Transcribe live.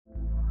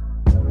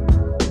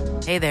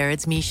Hey there,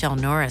 it's Michelle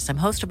Norris. I'm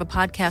host of a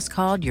podcast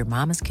called Your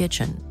Mama's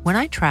Kitchen. When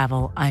I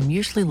travel, I'm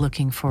usually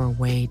looking for a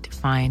way to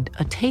find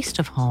a taste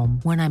of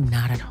home when I'm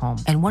not at home.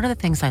 And one of the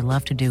things I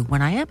love to do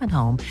when I am at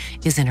home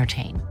is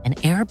entertain. And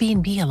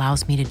Airbnb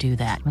allows me to do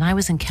that. When I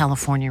was in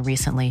California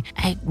recently,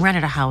 I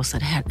rented a house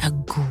that had a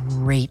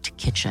great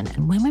kitchen.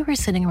 And when we were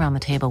sitting around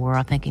the table, we were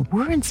all thinking,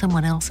 we're in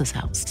someone else's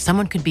house.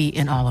 Someone could be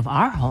in all of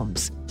our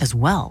homes as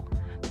well.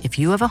 If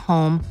you have a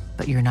home,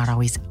 but you're not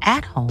always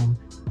at home,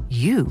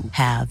 you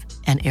have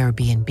an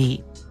Airbnb.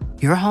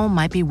 Your home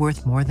might be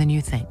worth more than you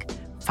think.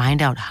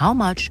 Find out how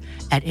much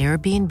at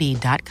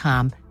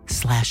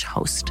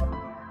airbnb.com/host.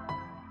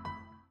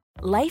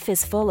 Life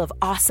is full of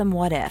awesome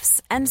what-ifs,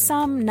 and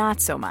some not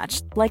so much,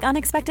 like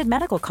unexpected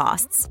medical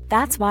costs.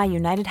 That's why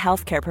United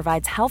Healthcare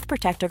provides Health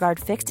Protector Guard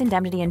fixed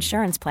indemnity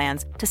insurance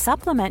plans to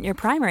supplement your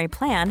primary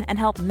plan and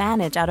help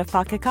manage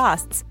out-of-pocket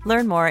costs.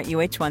 Learn more at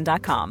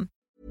uh1.com.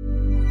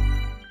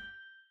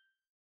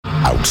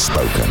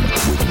 Outspoken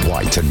with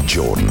White and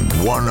Jordan.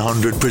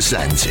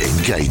 100%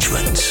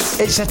 engagement.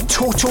 It's a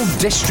total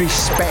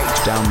disrespect.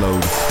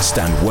 Download,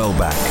 stand well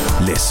back,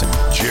 listen.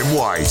 Jim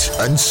White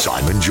and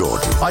Simon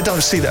Jordan. I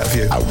don't see that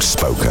view.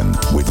 Outspoken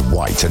with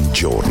White and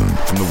Jordan.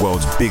 From the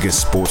world's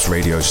biggest sports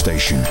radio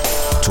station,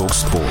 Talk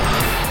Sport.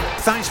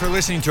 Thanks for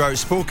listening to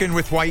Outspoken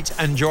with White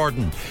and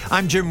Jordan.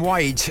 I'm Jim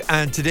White,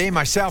 and today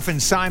myself and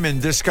Simon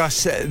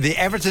discuss the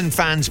Everton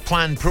fans'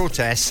 planned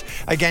protests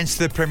against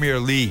the Premier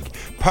League.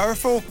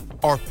 Powerful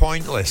or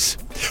pointless?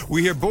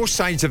 We hear both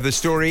sides of the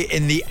story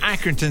in the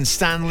Accrington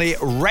Stanley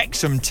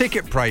Wrexham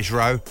ticket price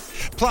row.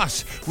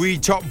 Plus, we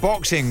talk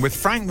boxing with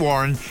Frank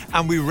Warren,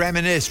 and we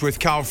reminisce with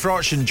Carl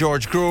Froch and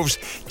George Groves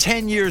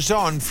 10 years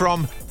on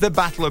from the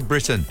Battle of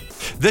Britain.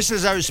 This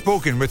is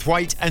Outspoken with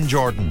White and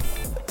Jordan.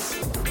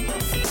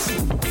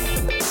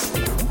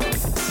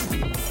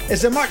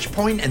 Is there much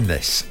point in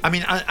this? I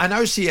mean, I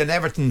now see an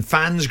Everton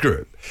fans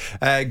group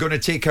going to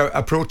take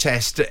a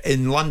protest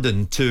in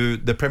London to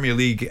the Premier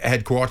League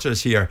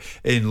headquarters here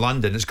in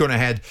London. It's going to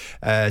head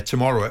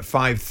tomorrow at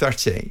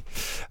 5:30.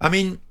 I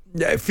mean,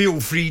 feel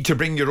free to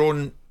bring your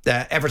own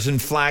Everton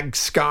flags,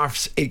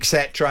 scarves,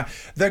 etc.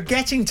 They're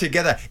getting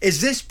together.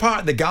 Is this part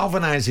of the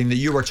galvanising that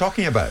you were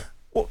talking about?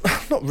 Well,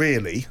 not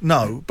really,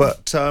 no,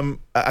 but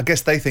I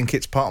guess they think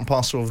it's part and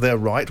parcel of their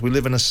right. We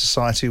live in a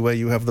society where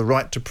you have the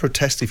right to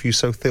protest if you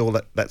so feel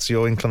that that's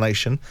your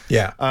inclination.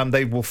 Yeah.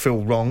 They will feel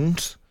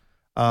wronged,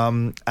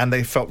 and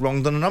they felt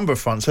wronged on a number of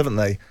fronts, haven't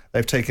they?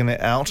 They've taken it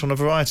out on a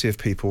variety of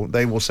people.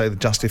 They will say the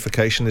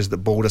justification is that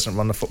Ball doesn't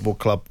run the football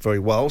club very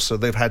well, so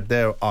they've had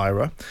their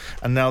ire.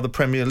 And now the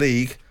Premier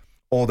League,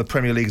 or the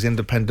Premier League's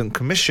independent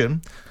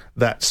commission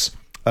that's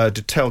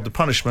detailed the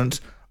punishment,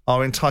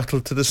 are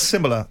entitled to the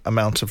similar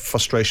amount of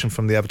frustration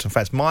from the Everton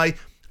fans. My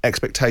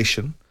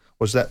expectation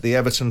was that the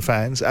Everton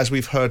fans, as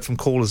we've heard from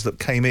callers that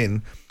came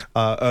in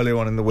earlier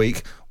on in the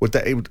week,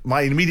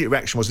 my immediate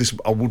reaction was this: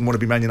 I wouldn't want to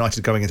be Man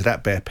United going into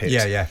that bear pit.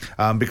 Yeah.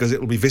 Because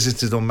it will be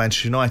visited on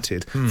Manchester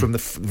United from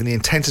the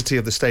intensity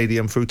of the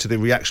stadium through to the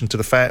reaction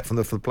to from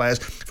the players,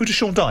 through to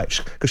Sean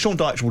Dyche, because Sean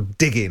Dyche will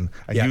dig in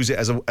and use it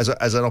as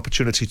an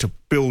opportunity to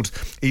build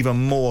even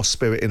more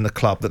spirit in the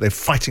club, that they're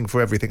fighting for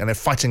everything and they're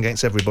fighting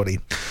against everybody.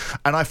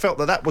 And I felt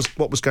that was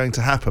what was going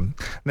to happen.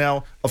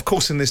 Now, of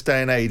course, in this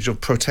day and age of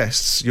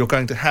protests, you're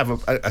going to have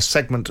a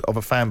segment of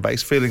a fan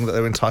base feeling that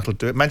they're entitled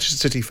to it. Manchester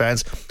City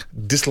fans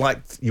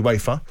disliked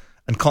UEFA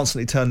and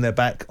constantly turned their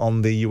back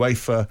on the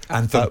UEFA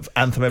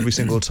anthem every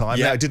single time.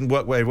 Now, it didn't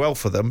work very well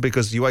for them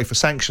because UEFA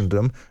sanctioned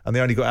them and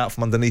they only got out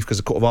from underneath because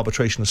the Court of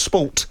Arbitration of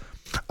Sport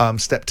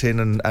stepped in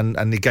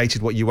and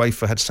negated what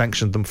UEFA had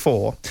sanctioned them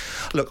for.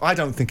 Look, I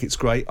don't think it's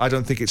great. I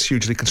don't think it's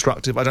hugely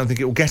constructive. I don't think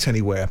it will get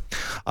anywhere.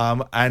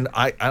 And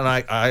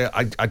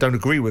I don't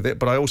agree with it,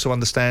 but I also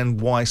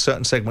understand why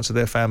certain segments of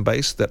their fan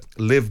base that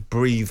live,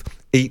 breathe,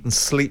 eat and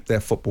sleep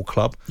their football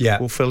club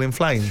will feel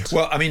inflamed.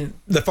 Well, I mean,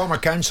 the former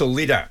council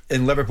leader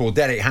in Liverpool,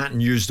 Derek Hatton,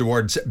 used the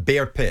words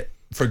bear pit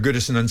for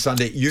Goodison on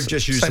Sunday. You've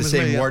just used the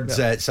same words,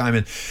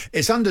 Simon.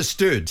 It's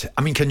understood.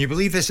 I mean, can you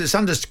believe this? It's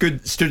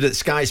understood that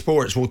Sky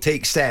Sports will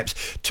take steps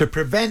to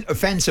prevent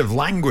offensive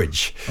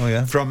language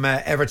from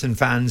Everton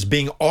fans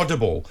being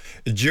audible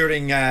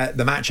during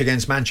the match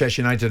against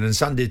Manchester United on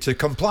Sunday. To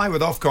comply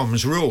with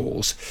Ofcom's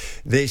rules,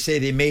 they say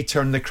they may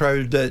turn the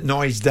crowd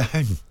noise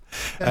down.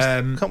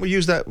 Can't we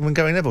use that when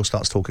Gary Neville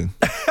starts talking?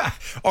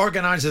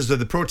 Organisers of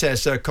the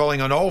protests are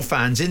calling on all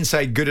fans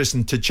inside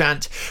Goodison to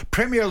chant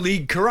 "Premier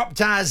League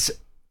corrupt as..."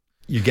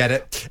 You get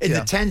it? In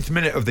the 10th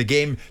minute of the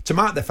game, to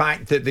mark the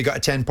fact that they got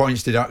a 10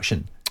 points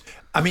deduction.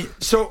 I mean,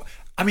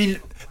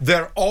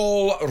 they're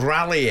all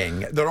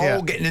rallying. They're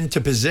all getting into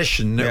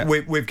position. Yeah.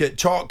 We've got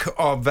talk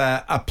of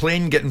a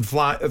plane getting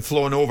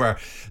flown over,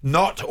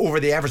 not over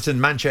the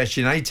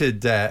Everton-Manchester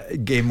United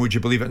game, would you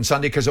believe it, on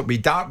Sunday, because it'll be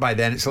dark by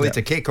then. It's a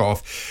later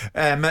kickoff.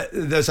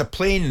 There's a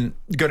plane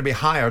going to be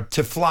hired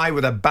to fly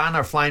with a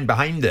banner flying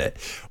behind it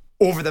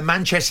over the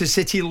Manchester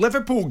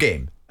City-Liverpool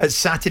game at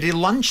Saturday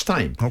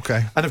lunchtime.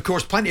 Okay. And, of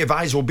course, plenty of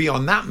eyes will be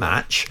on that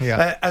match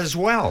as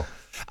well.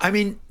 I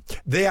mean,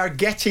 They are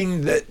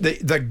getting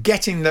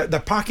they're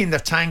parking their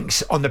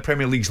tanks on the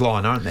Premier League's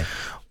lawn, aren't they?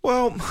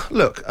 Well,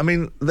 look, I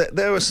mean,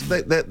 there is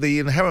the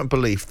inherent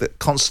belief that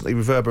constantly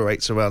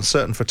reverberates around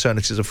certain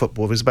fraternities of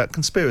football is about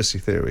conspiracy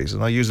theories.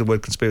 And I use the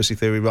word conspiracy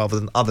theory rather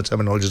than other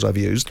terminologies I've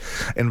used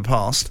in the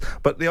past.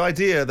 But the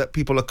idea that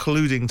people are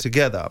colluding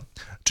together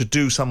to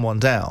do someone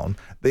down,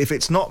 if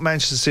it's not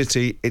Manchester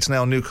City, it's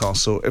now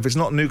Newcastle. If it's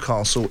not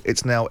Newcastle,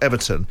 it's now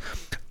Everton.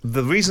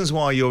 The reasons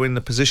why you're in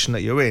the position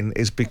that you're in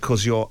is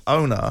because your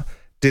owner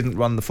didn't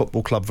run the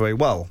football club very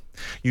well.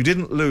 You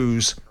didn't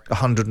lose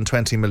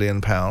 £120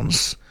 million.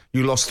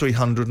 You lost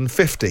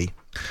 350,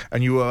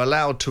 and you were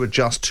allowed to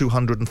adjust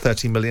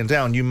 230 million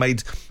down. You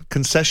made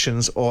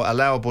concessions or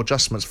allowable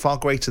adjustments far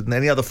greater than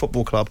any other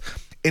football club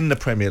in the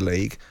Premier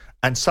League,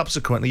 and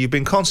subsequently you've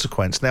been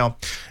consequenced. Now,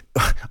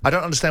 I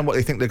don't understand what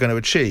they think they're going to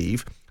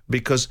achieve,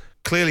 because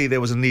clearly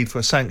there was a need for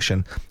a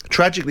sanction.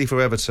 Tragically for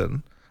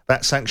Everton,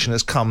 that sanction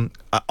has come,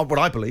 what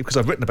I believe, because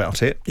I've written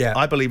about it,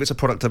 I believe it's a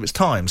product of its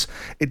times.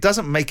 It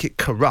doesn't make it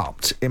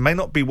corrupt. It may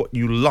not be what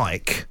you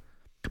like,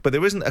 but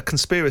there isn't a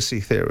conspiracy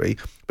theory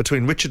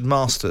between Richard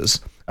Masters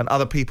and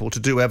other people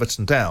to do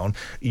Everton down.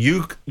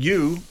 You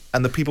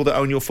and the people that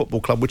own your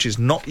football club, which is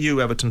not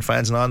you, Everton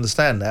fans, and I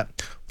understand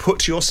that,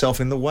 put yourself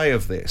in the way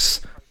of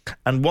this.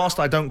 And whilst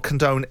I don't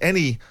condone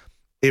any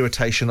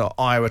irritation or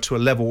ire to a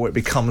level where it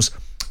becomes,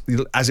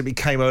 as it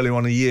became earlier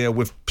on in the year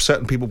with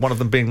certain people, one of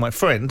them being my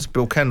friend,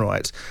 Bill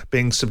Kenwright,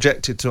 being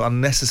subjected to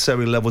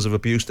unnecessary levels of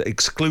abuse that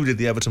excluded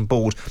the Everton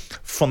board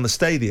from the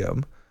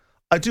stadium,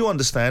 I do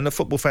understand that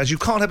football fans, you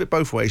can't have it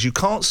both ways. You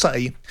can't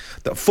say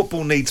that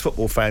football needs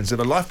football fans. They're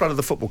the lifeblood of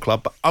the football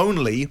club, but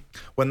only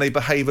when they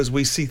behave as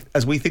we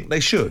think they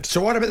should.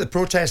 So what about the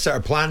protests that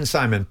are planned,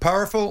 Simon?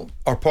 Powerful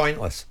or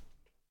pointless?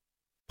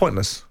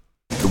 Pointless.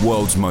 The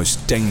world's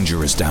most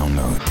dangerous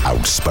download.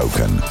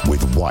 Outspoken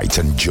with White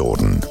and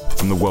Jordan.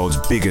 From the world's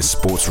biggest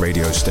sports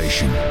radio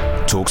station,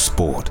 Talk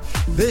Sport.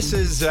 This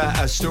is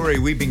a story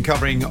we've been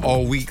covering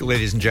all week,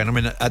 ladies and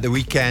gentlemen. At the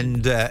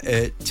weekend,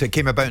 it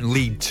came about in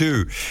League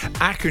Two.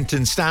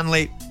 Accrington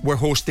Stanley were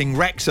hosting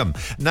Wrexham.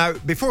 Now,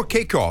 before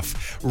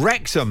kick-off,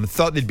 Wrexham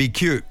thought they'd be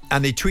cute,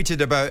 and they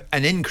tweeted about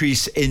an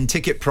increase in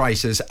ticket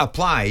prices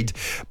applied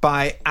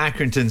by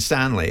Accrington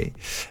Stanley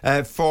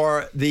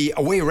for the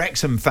away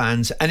Wrexham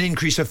fans, an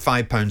increase of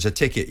 £5 a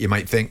ticket. You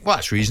might think, well,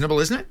 that's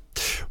reasonable, isn't it?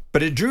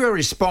 But it drew a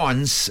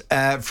response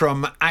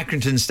from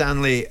Accrington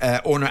Stanley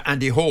owner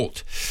Andy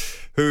Holt,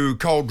 who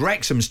called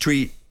Wrexham's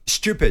tweet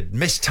stupid,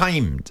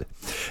 mistimed.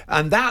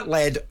 And that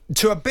led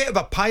to a bit of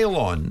a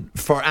pile-on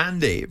for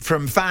Andy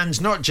from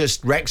fans, not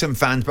just Wrexham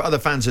fans, but other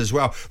fans as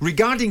well,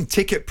 regarding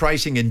ticket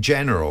pricing in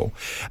general.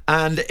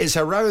 And it's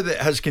a row that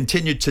has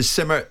continued to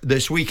simmer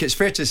this week. It's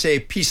fair to say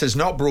peace has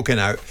not broken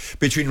out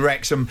between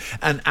Wrexham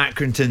and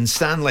Accrington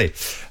Stanley.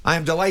 I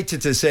am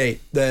delighted to say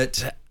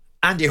that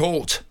Andy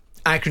Holt,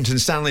 Accrington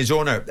Stanley's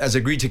owner, has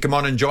agreed to come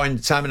on and join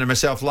Simon and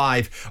myself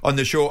live on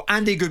the show.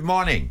 Andy, good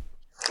morning.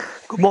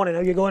 Good morning. How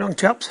are you going on,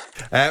 chaps?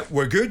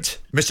 We're good.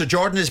 Mr.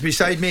 Jordan is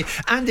beside me.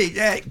 Andy,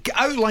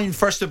 outline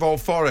first of all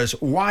for us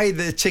why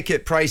the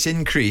ticket price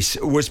increase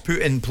was put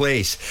in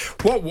place.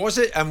 What was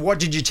it and what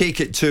did you take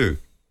it to?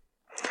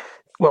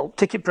 Well,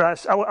 ticket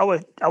price.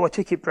 Our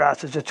ticket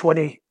price is a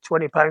 £20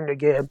 a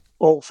game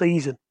all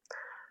season.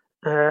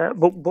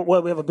 But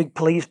where we have a big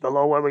police bill,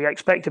 or where we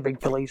expect a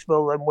big police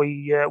bill, then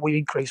we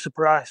increase the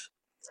price.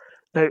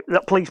 Now,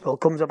 that police bill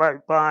comes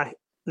about by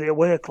the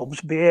away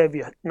club's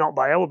behaviour, not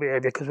by our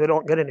behaviour, because we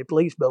don't get any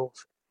police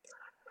bills.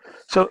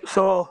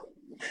 So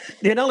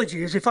the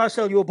analogy is, if I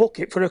sell you a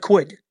bucket for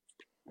 £1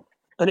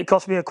 and it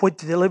costs me £1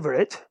 to deliver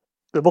it,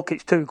 the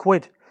bucket's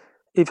 £2.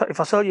 If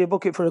I sell you a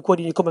bucket for £1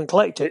 and you come and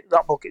collect it,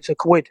 that bucket's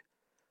 £1.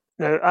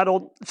 Now, I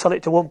don't sell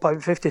it to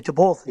 £1.50 to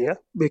both of you,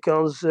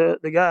 because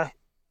the guy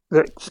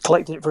that's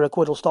collecting it for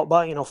 £1 will stop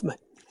buying off me.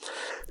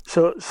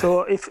 So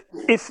if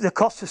the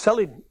cost of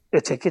selling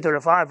a ticket or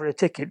a fiver a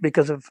ticket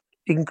because of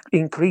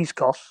increased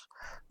costs,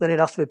 then it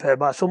has to be paid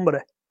by somebody,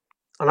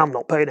 and I'm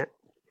not paying it.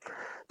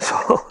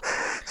 So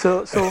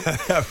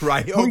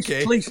right,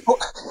 okay. Police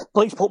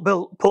put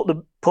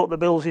the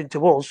bills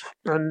into us,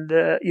 and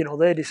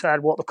they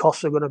decide what the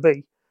costs are going to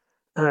be.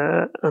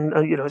 And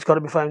it's got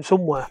to be found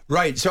somewhere.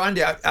 Right, so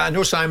Andy, I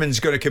know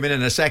Simon's going to come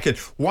in a second.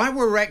 Why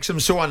were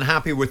Wrexham so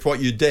unhappy with what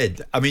you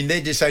did? I mean,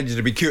 they decided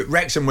to be cute.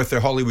 Wrexham, with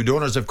their Hollywood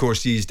owners, of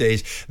course, these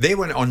days, they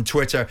went on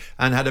Twitter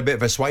and had a bit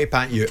of a swipe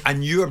at you,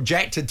 and you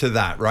objected to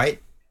that, right?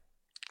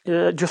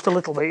 Just a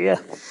little bit, yeah.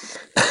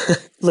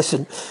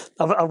 Listen,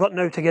 I've got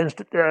note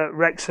against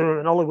Wrexham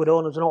and Hollywood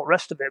owners and all the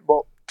rest of it,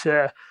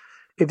 but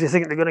if they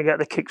think they're going to get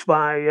the kicks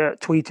by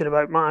tweeting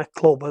about my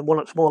club and one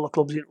of the smaller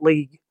clubs in the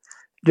league,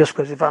 just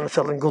because if I'm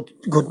selling good,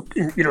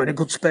 in a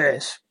good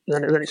space,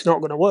 then it's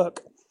not going to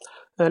work.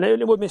 And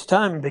it would miss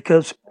time,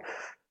 because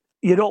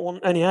you don't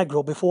want any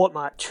aggro before the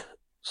match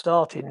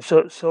starting.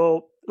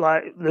 So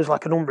like there's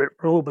like an unwritten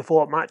rule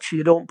before the match: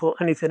 you don't put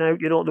anything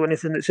out, you don't do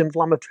anything that's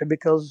inflammatory,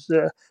 because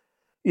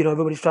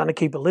everybody's trying to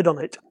keep a lid on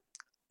it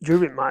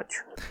during match.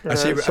 I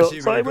see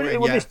it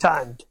would miss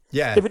timed.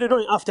 Yeah. If it had done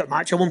it after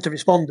match, I wouldn't have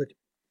responded.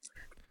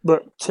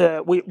 But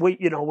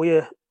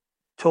we're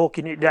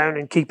talking it down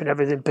and keeping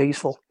everything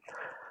peaceful.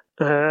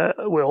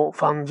 We're all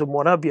fans and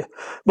what have you.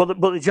 But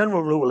the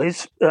general rule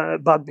is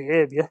bad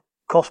behaviour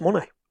costs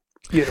money.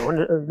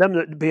 And them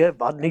that behave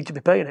bad need to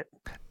be paying it.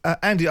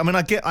 Andy, I mean,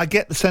 I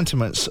get the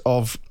sentiments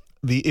of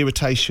the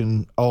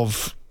irritation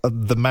of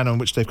the manner in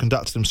which they've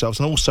conducted themselves,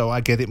 and also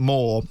I get it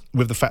more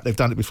with the fact they've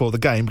done it before the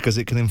game because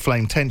it can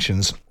inflame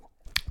tensions.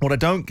 What I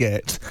don't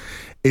get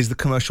is the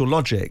commercial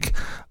logic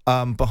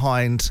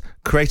behind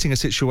creating a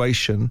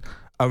situation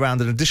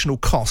around an additional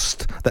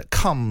cost that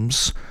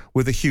comes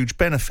with a huge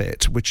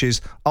benefit, which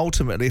is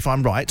ultimately, if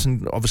I'm right,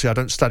 and obviously I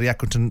don't study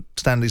Accrington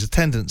Stanley's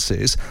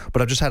attendances,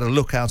 but I've just had a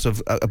look out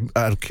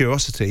of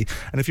curiosity,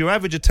 and if your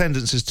average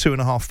attendance is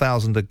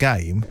 2,500 a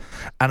game,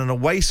 and an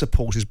away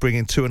support is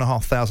bringing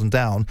 2,500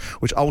 down,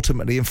 which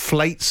ultimately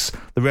inflates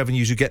the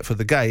revenues you get for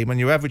the game, and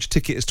your average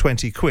ticket is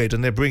 20 quid,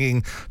 and they're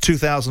bringing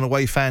 2,000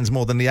 away fans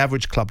more than the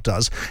average club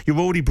does, you're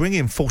already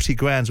bringing 40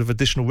 grand with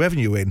additional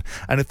revenue in,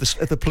 and if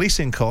the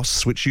policing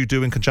costs, which you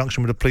do in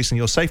conjunction with the police and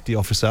your safety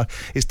officer,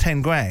 is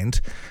 10 grand,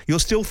 you're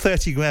still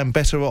 30 grand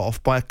better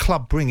off by a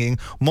club bringing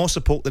more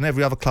support than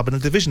every other club in the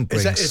division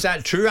brings. Is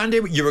that true, Andy?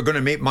 You were going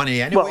to make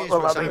money anyway, is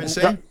what Simon's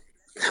saying?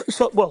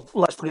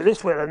 Let's put it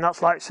this way then.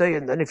 That's like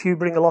saying then if you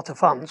bring a lot of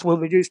fans, we'll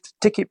reduce the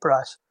ticket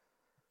price.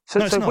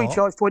 So if we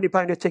charge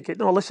 £20 a ticket,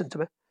 no, listen to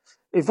me.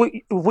 If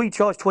we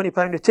charge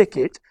 £20 a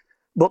ticket,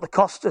 but the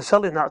cost of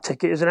selling that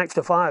ticket is an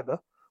extra £5,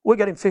 we're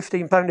getting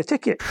 £15 a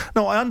ticket.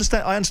 No, I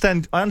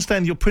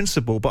understand your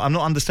principle, but I'm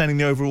not understanding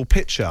the overall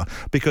picture.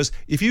 Because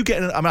if you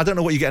get, I don't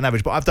know what you get on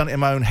average, but I've done it in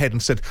my own head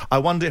and said, I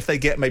wonder if they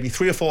get maybe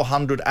 300 or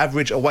 400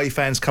 average away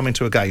fans coming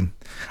to a game.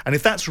 And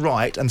if that's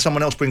right, and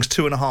someone else brings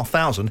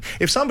 2,500,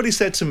 if somebody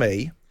said to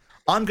me,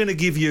 I'm going to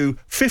give you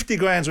 50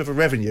 grand's worth of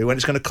revenue and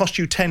it's going to cost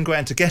you 10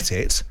 grand to get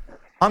it,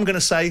 I'm going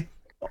to say,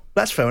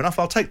 that's fair enough,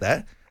 I'll take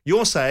that.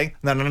 You're saying,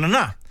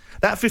 no.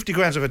 That 50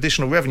 grand's of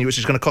additional revenue, which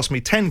is going to cost me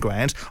 10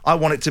 grand, I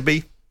want it to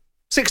be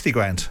 60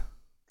 grand.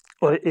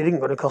 Well, it isn't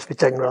going to cost me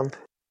 10 grand. Well,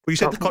 you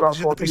said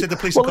the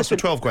police will cost me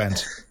 12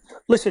 grand.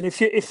 Listen,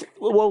 if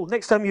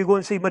next time you go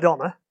and see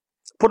Madonna,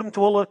 put them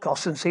to all their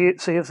costs and see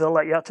if they'll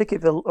let you out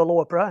ticket for a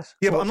lower price.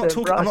 Yeah, but I'm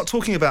not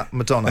talking about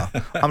Madonna.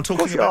 I'm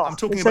talking about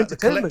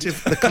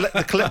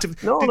the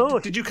collective. No.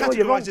 Did you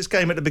categorise this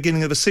game at the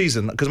beginning of the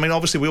season? Because I mean,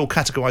 obviously we all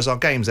categorise our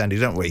games, Andy,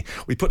 don't we?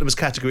 We put them as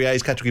category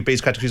A's, category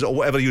B's, categories, or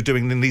whatever you're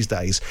doing in these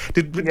days.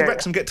 Did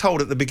Wrexham get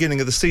told at the beginning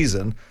of the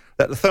season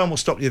that the thermal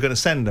stock you're going to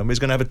send them is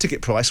going to have a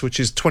ticket price which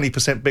is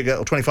 20% bigger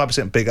or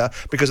 25% bigger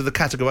because of the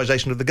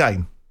categorisation of the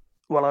game?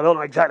 Well, I don't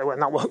know exactly when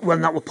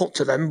that was put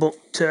to them, but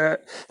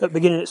at the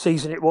beginning of the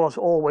season, it was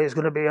always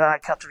going to be a high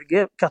category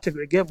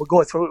game. We'll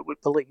go through it with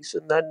police,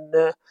 and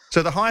then.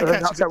 So the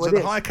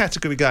higher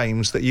category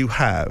games that you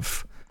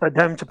have are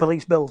down to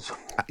police bills.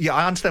 Yeah,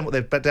 I understand what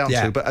they're down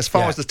to, but as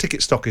far as the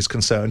ticket stock is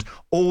concerned,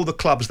 all the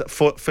clubs that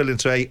fill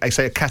into a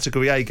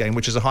category A game,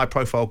 which is a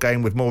high-profile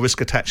game with more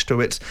risk attached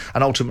to it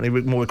and ultimately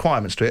with more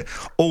requirements to it,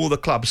 all the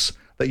clubs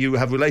that you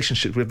have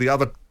relationships with, the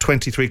other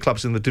 23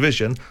 clubs in the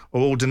division, are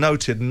all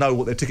denoted and know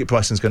what their ticket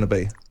pricing is going to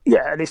be.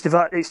 Yeah, and it's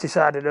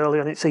decided early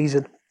on in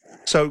season.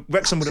 So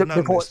Wrexham would have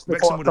known this.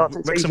 Wrexham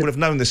would have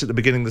known this at the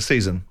beginning of the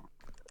season.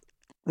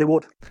 They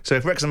would. So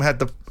if Wrexham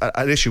had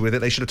an issue with it,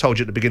 they should have told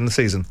you at the beginning of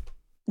the season.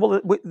 Well,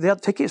 they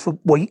had tickets for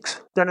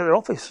weeks down at their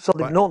office, so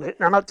they've known it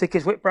and had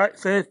tickets with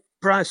fair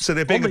price. So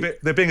they're being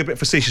a bit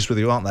facetious with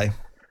you, aren't they?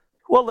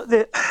 Well,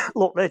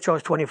 they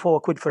charge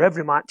 24 quid for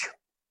every match.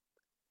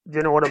 Do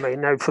you know what I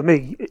mean? Now, for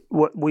me,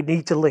 we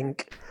need to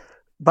link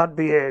bad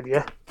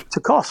behaviour to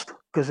cost,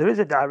 because there is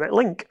a direct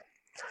link.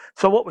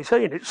 So what we're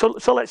saying is,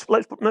 so let's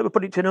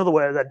put it to another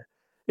way then.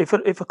 If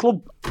a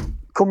club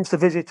comes to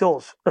visit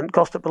us and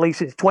cost the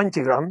police is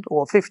 20 grand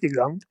or 50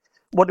 grand,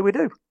 what do we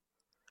do?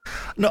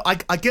 No, I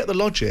get the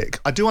logic.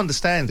 I do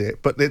understand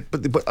it, but again,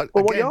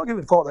 what are you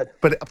arguing for then?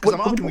 Because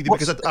I'm arguing with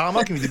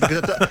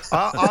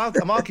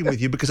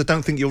you because I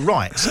don't think you're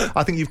right.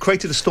 I think you've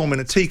created a storm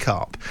in a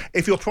teacup.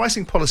 If your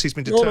pricing policy has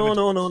been determined,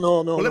 no.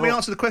 Well, let me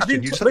answer the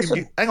question.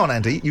 Hang on,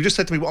 Andy. You just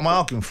said to me, "What am I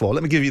arguing for?"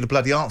 Let me give you the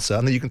bloody answer,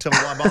 and then you can tell me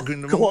why I'm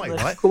arguing the wrong way,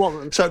 right? Go on,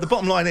 then. So the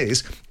bottom line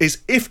is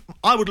if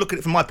I would look at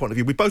it from my point of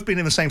view, we've both been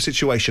in the same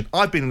situation.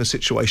 I've been in a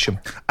situation,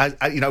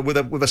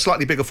 with a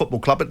slightly bigger football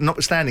club, but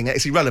notwithstanding it,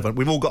 it's irrelevant.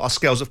 We've all got our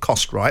scales of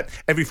cost, right?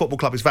 Every football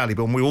club is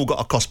valuable and we all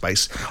got a cost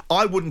base.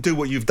 I wouldn't do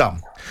what you've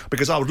done,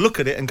 because I would look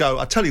at it and go,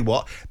 I tell you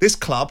what, this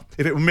club,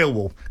 if it were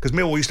Millwall, because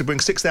Millwall used to bring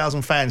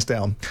 6,000 fans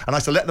down and I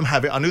used to let them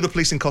have it. I knew the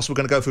policing costs were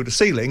going to go through the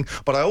ceiling,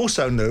 but I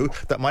also knew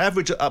that my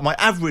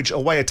average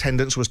away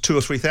attendance was 2,000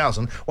 or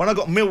 3,000. When I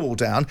got Millwall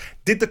down,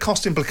 did the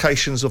cost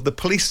implications of the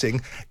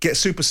policing get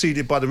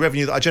superseded by the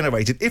revenue that I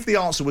generated? If the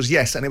answer was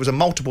yes, and it was a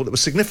multiple that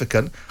was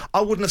significant, I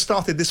wouldn't have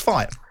started this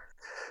fight.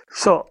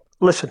 So,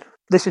 listen,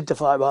 this is the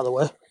fight, by the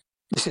way.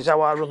 This is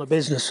how I run a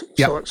business.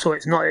 Yep. So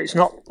it's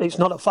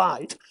not a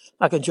fight.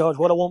 I can charge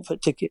what I want for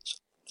tickets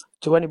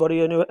to anybody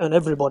and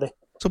everybody.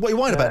 So what are you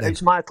whining about then?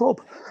 It's my club.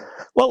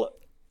 Well,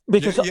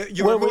 Because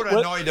you were more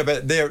annoyed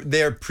about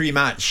their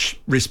pre-match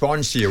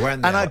response to you,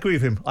 weren't they? And I agree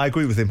with him. I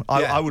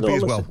would be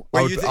as well.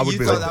 Well, you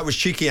thought that was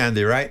cheeky,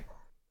 Andy, right?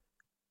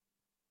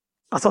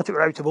 I thought it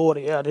were out of order.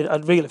 Yeah, I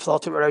really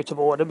thought it were out of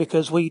order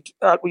because we'd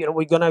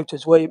gone out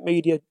as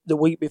media the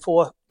week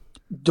before,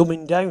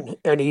 dumbing down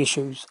any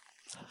issues.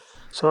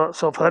 So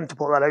for them to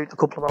put that out a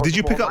couple of hours. Did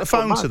you pick up the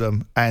phone to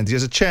them, Andy,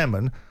 as a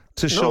chairman,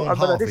 to Sean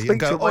Harvey and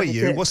go, "Oi,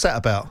 you, what's that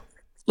about?"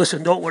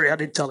 Listen, don't worry, I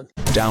did tell him.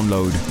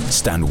 Download,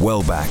 stand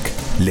well back,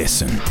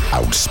 listen.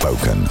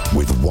 Outspoken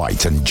with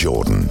White and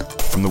Jordan.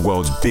 From the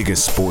world's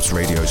biggest sports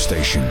radio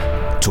station,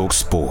 Talk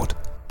Sport.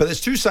 But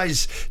there's two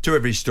sides to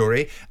every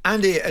story.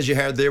 Andy, as you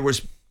heard there,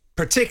 was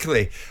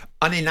particularly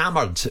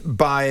unenamoured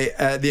by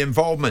the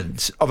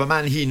involvement of a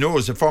man he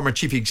knows, the former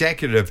chief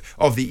executive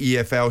of the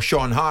EFL,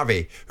 Sean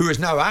Harvey, who is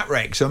now at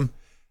Wrexham,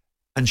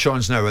 and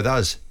Sean's now with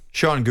us.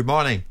 Sean, good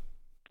morning.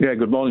 Yeah,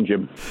 good morning,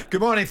 Jim.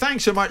 Good morning.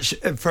 Thanks so much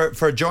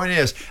for joining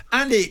us.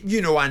 Andy, you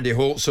know Andy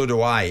Holt, so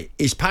do I.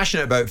 He's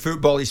passionate about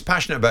football, he's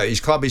passionate about his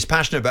club, he's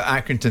passionate about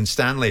Accrington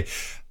Stanley.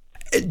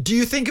 Do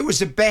you think it was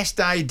the best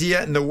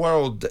idea in the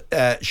world,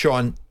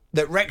 Sean,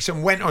 that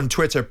Wrexham went on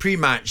Twitter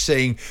pre-match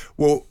saying,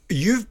 well,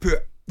 you've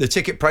put the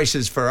ticket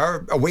prices for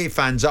our away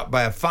fans up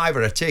by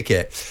 £5 a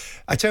ticket.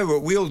 I tell you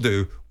what we'll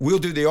do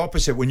the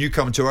opposite when you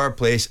come to our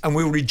place and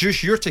we'll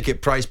reduce your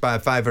ticket price by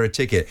 £5 a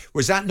ticket.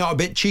 Was that not a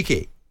bit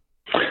cheeky?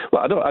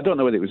 Well, I don't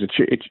know whether it was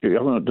I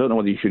don't know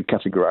whether you should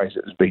categorise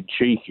it as being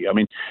cheeky. I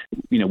mean,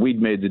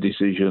 we'd made the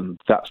decision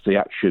that's the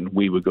action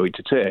we were going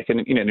to take, and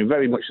in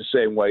very much the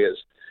same way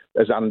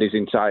as Andy's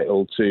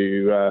entitled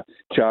to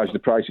charge the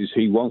prices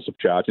he wants to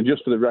charge. And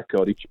just for the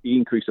record, he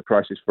increased the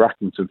prices for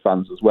Accrington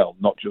fans as well,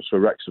 not just for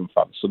Wrexham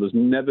fans. So there's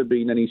never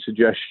been any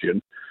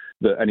suggestion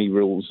that any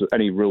rules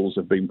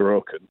have been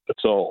broken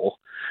at all.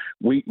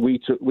 We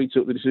took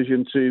the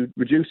decision to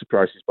reduce the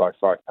prices by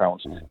 £5,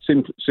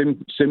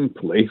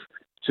 simply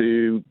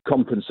to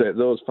compensate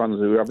those fans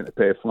who are having to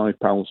pay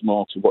 £5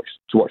 more to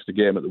watch the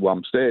game at the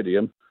Wham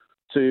Stadium.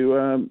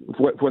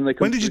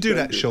 When did you do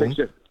that, Sean?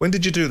 When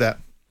did you do that?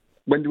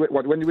 When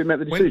did we make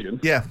the decision?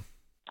 Yeah.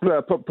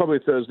 Well, probably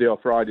Thursday or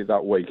Friday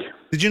that week.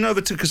 Did you know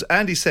that? Because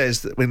Andy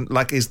says that when,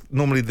 like is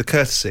normally the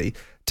courtesy,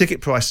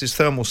 ticket prices,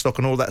 thermal stock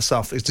and all that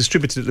stuff is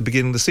distributed at the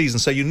beginning of the season.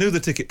 So you knew the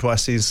ticket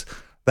prices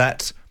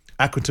that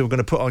Accrington were going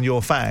to put on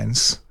your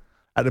fans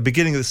at the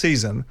beginning of the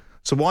season.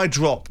 So why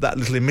drop that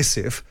little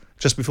emissive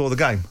just before the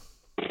game?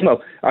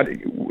 Well,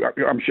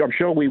 I'm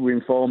sure we were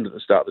informed at the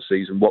start of the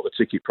season what the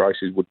ticket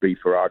prices would be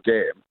for our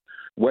game.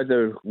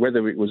 Whether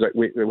it was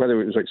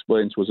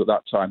explained to us at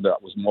that time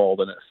that was more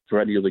than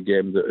for any other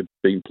game that had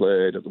been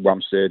played at the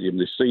Wham Stadium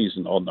this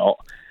season or not,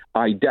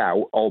 I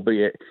doubt.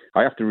 Albeit,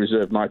 I have to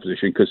reserve my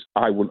position because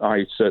I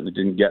certainly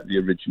didn't get the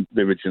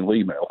original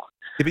email.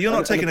 Yeah, but you're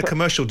not taking a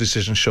commercial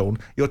decision, Sean.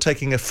 You're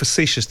taking a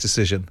facetious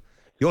decision.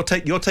 You're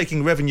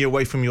taking revenue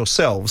away from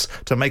yourselves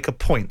to make a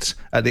point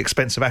at the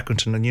expense of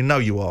Accrington, and you know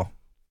you are.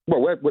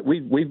 Well,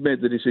 we've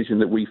made the decision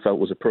that we felt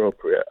was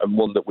appropriate and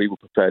one that we were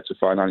prepared to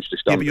financially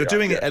stand. Yeah, but you're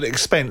doing it at the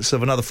expense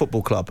of another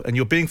football club, and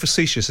you're being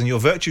facetious, and you're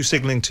virtue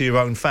signalling to your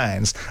own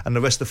fans and the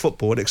rest of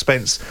football at the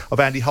expense of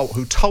Andy Holt,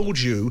 who told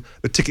you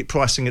the ticket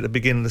pricing at the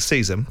beginning of the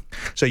season,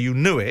 so you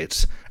knew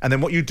it, and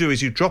then what you do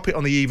is you drop it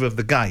on the eve of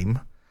the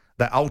game,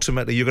 that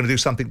ultimately you're going to do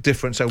something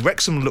different. So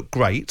Wrexham looked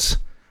great,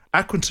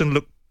 Accrington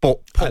looked poor,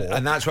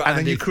 and that's what. And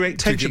Andy then you create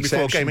tension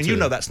before a game, and you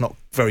know that's not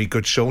very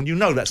good, Sean. You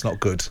know that's not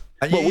good.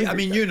 And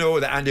you know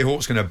that Andy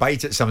Holt's going to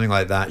bite at something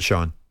like that,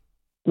 Sean.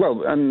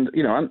 Well,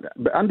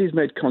 but Andy's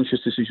made conscious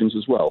decisions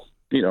as well.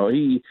 He's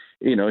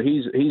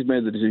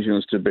made the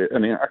decisions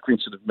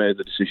Accrington have made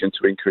the decision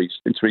to increase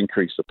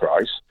the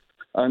price.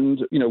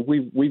 And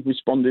we've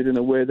responded in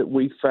a way that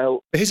we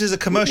felt. His is a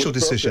commercial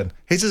decision.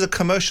 His is a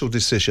commercial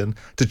decision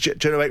to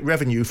generate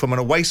revenue from an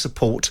away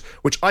support,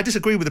 which I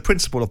disagree with the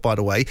principle of, by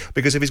the way,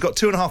 because if he's got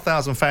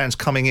 2,500 fans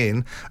coming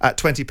in at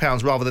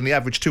 £20 rather than the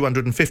average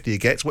 250 he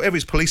gets, whatever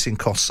his policing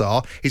costs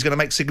are, he's going to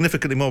make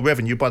significantly more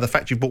revenue by the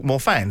fact you've bought more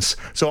fans.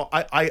 So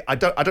I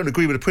don't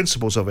agree with the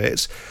principles of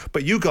it,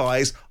 but you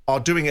guys are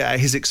doing it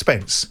at his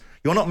expense.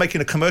 You're not making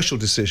a commercial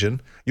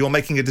decision. You're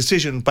making a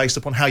decision based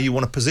upon how you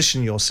want to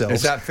position yourself.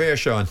 Is that fair,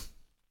 Sean?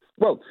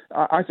 Well,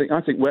 I think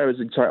we're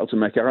as entitled to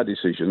make our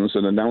decisions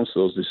and announce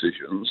those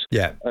decisions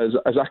as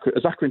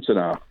Accrington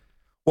are.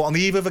 What, on the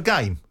eve of a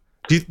game?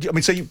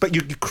 But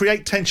you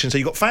create tension. So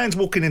you've got fans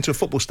walking into a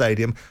football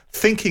stadium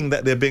thinking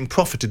that they're being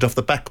profited off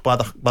the back by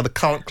the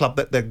current club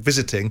that they're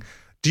visiting.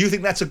 Do you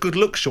think that's a good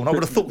look, Sean? I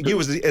would have thought you,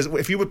 as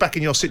if you were back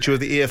in your situ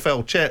of the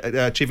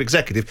EFL chief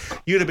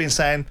executive, you'd have been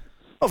saying,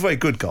 "Oh, very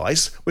good,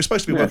 guys. We're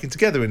supposed to be working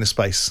together in this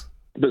space."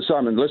 But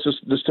Simon, let's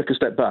take a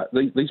step back.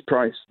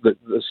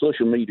 The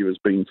social media has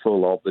been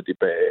full of the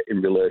debate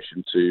in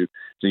relation to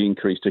the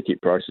increased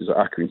ticket prices at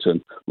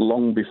Accrington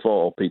long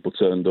before people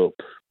turned up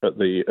at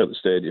the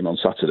stadium on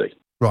Saturday.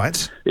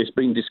 Right. It's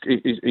been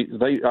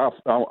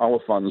our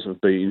fans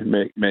have been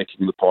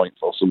making the point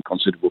for some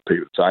considerable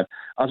period of time,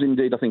 as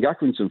indeed I think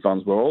Accrington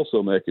fans were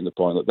also making the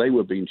point that they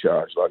were being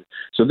charged.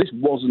 So this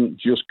wasn't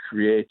just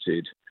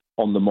created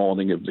on the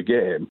morning of the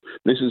game.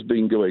 This has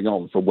been going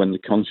on for when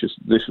this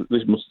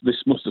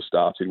must have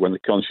started when the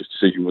conscious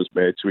decision was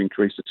made to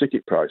increase the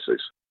ticket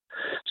prices.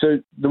 So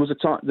there was a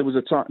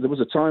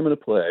time and a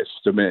place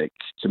to make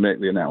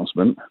the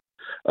announcement,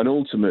 and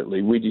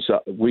ultimately we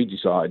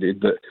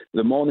decided that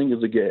the morning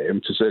of the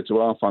game to say to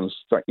our fans,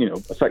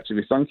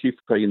 effectively, thank you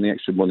for paying the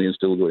extra money and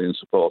still going and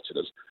supporting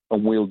us,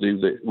 and we'll do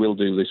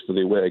this for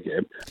the away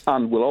game,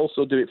 and we'll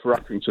also do it for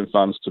Accrington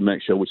fans to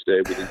make sure we stay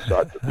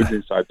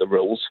inside the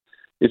rules.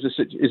 Is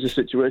the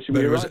situation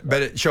we're right?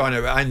 But Sean,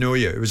 I know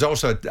you. It was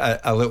also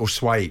a little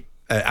swipe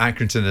at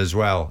Accrington as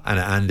well, and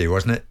at Andy,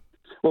 wasn't it?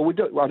 Well, we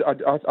don't.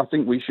 I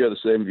think we share the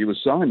same view as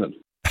Simon.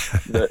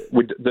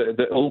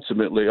 that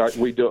ultimately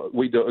we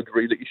don't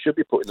agree that you should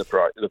be putting the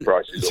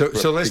prices up.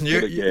 So listen,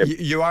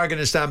 you are going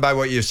to stand by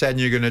what you said, and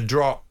you're going to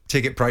drop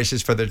ticket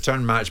prices for the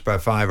return match by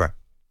 £5.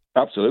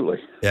 Absolutely.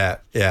 Yeah.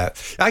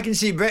 I can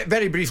see,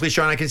 very briefly,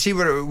 Sean, I can see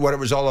what it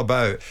was all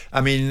about.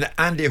 I mean,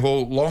 Andy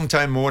Holt,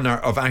 long-time owner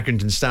of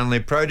Accrington Stanley,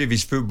 proud of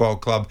his football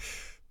club.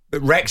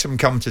 Wrexham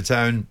come to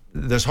town.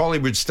 There's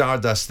Hollywood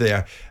stardust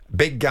there.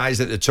 Big guys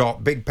at the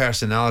top, big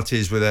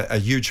personalities with a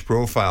huge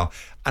profile.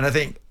 And I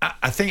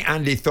think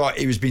Andy thought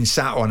he was being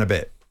sat on a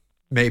bit.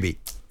 Maybe.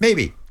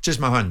 Just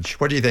my hunch.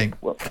 What do you think?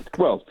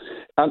 Well,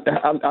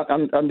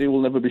 Andy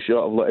will never be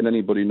short of letting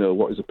anybody know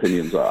what his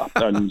opinions are,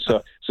 and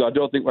so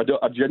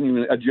I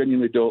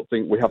genuinely don't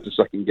think we have to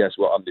second guess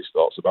what Andy's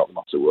thoughts about the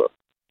matter were.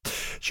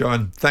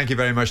 Sean, thank you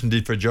very much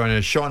indeed for joining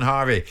us. Sean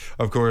Harvey,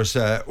 of course,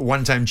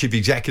 one-time chief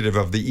executive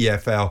of the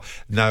EFL,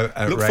 now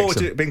at Look Wrexham. forward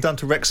to it being done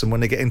to Wrexham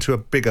when they get into a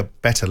bigger,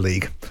 better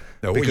league.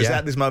 Because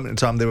at this moment in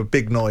time, they're a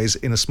big noise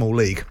in a small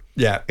league.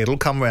 Yeah. It'll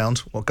come round.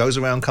 What goes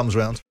around comes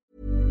round.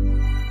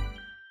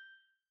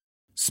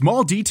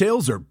 Small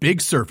details are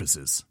big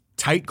surfaces.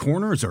 Tight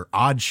corners are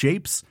odd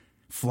shapes.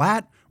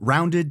 Flat,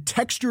 rounded,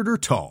 textured, or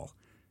tall.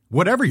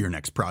 Whatever your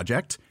next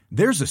project,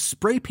 there's a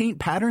spray paint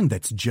pattern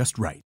that's just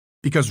right.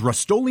 Because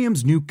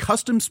Rust-Oleum's new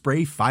Custom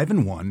Spray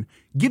 5-in-1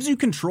 gives you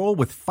control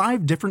with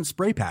 5 different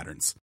spray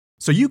patterns.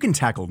 So you can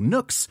tackle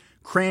nooks,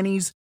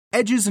 crannies,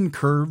 edges, and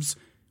curves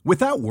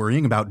without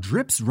worrying about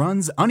drips,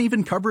 runs,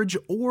 uneven coverage,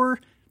 or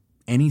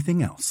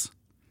anything else.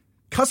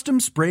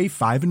 Custom Spray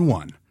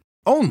 5-in-1.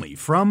 Only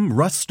from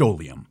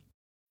Rust-Oleum.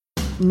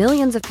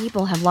 Millions of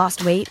people have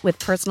lost weight with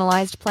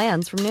personalized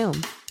plans from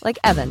Noom. Like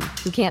Evan,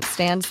 who can't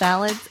stand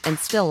salads and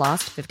still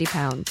lost 50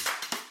 pounds.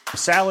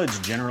 Salads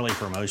generally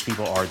for most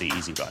people are the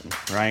easy button,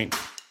 right?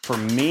 For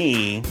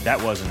me, that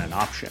wasn't an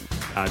option.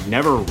 I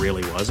never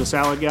really was a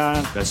salad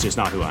guy. That's just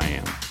not who I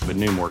am. But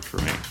Noom worked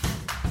for me.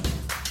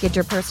 Get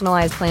your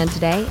personalized plan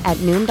today at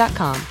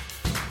Noom.com.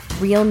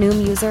 Real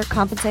Noom user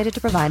compensated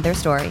to provide their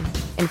story.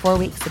 In 4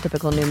 weeks, the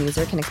typical Noom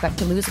user can expect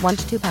to lose 1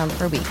 to 2 pounds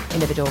per week.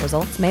 Individual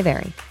results may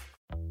vary.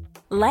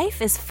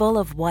 Life is full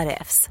of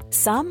what-ifs.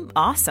 Some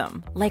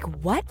awesome, like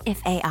what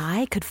if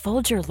AI could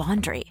fold your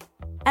laundry?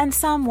 And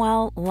some,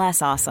 well,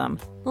 less awesome.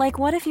 Like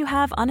what if you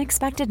have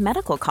unexpected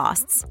medical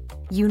costs?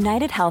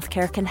 United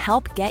Healthcare can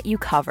help get you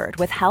covered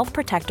with Health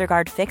Protector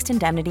Guard fixed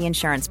indemnity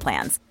insurance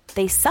plans.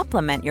 They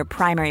supplement your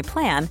primary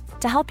plan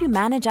to help you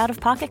manage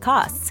out-of-pocket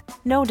costs.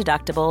 No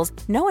deductibles,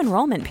 no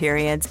enrollment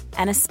periods,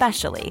 and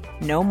especially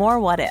no more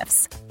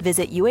what-ifs.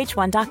 Visit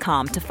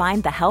uh1.com to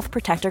find the Health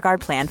Protector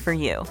Guard plan for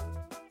you.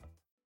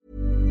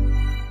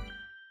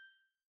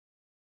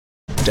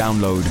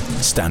 Download,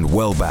 stand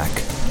well back,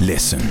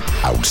 listen.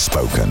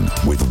 Outspoken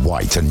with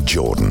White and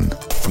Jordan.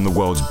 From the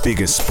world's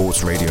biggest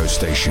sports radio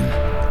station,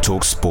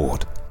 Talk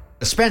Sport.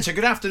 Spencer,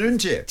 good afternoon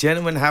to you.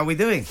 Gentlemen, how are we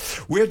doing?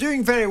 We're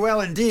doing very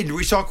well indeed.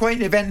 We saw quite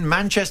an event in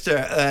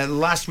Manchester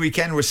last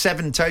weekend with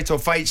 7 title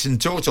fights in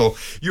total.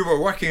 You were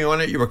working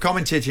on it, you were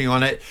commentating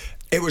on it.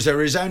 It was a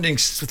resounding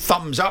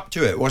thumbs up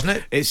to it, wasn't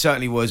it? It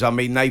certainly was. I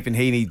mean, Nathan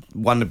Heaney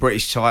won the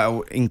British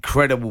title.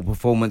 Incredible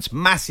performance.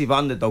 Massive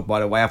underdog,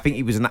 by the way. I think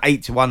he was an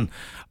 8-1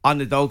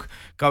 underdog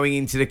going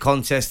into the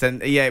contest.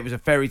 And yeah, it was a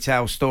fairy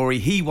tale story.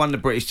 He won the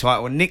British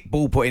title. And Nick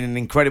Ball put in an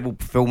incredible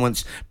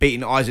performance,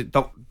 beating Isaac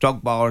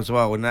Dogbar as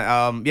well.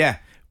 And yeah.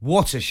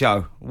 What a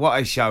show.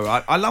 What a show.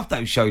 I love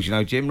those shows,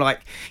 Jim. Like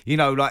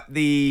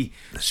the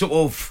sort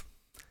of...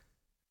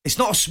 It's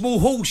not a small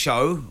hall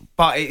show,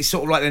 but it's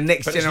sort of like the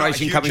next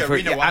generation coming through.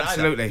 Yeah,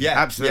 absolutely.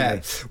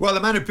 Yeah. Well, the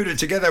man who put it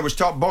together was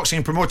top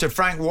boxing promoter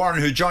Frank Warren,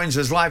 who joins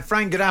us live.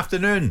 Frank, good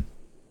afternoon.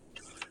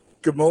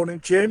 Good morning,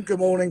 Jim. Good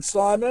morning,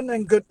 Simon.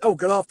 And good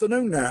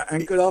afternoon now.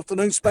 And good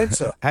afternoon,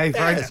 Spencer. Hey,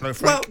 Frank. Yeah, hello,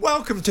 Frank. Well,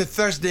 welcome to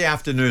Thursday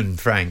afternoon,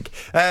 Frank.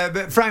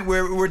 But Frank,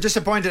 we're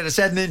disappointed. I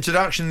said in the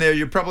introduction there,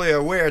 you're probably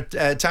aware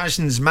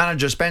Tyson's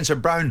manager, Spencer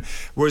Brown,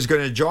 was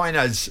going to join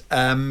us,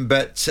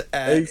 but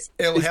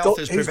ill health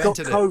has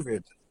prevented it. He's got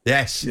COVID.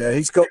 Yes. Yeah,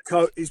 he's got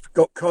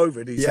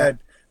COVID. He's had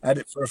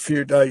it for a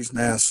few days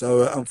now,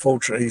 so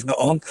unfortunately he's not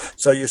on.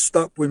 So you're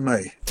stuck with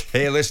me.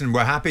 Hey, listen,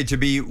 we're happy to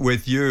be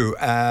with you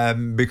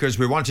because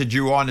we wanted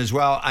you on as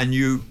well, and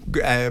you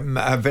have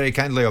very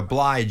kindly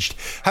obliged.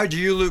 How do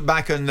you look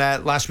back on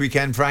last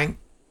weekend, Frank?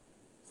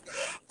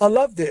 I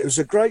loved it. It was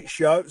a great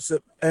show. It was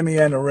at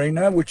MEN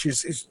Arena, which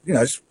is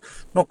it's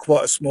not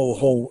quite a small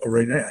hall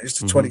arena.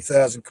 It's a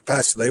 20,000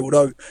 capacity,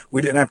 although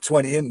we didn't have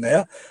 20 in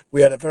there.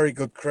 We had a very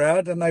good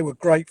crowd, and they were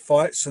great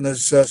fights. And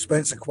as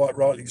Spencer quite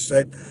rightly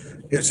said,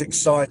 it was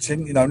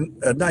exciting.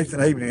 Nathan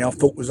Heaveney, I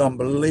thought, was an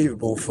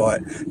unbelievable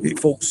fight. He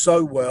fought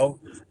so well.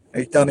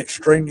 He'd done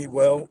extremely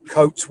well,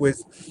 coped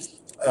with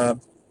the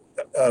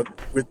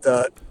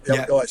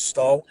other guy's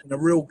style in a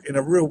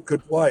real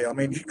good way. I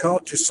mean, you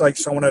can't just say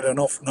someone had an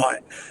off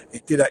night. He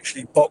did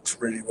actually box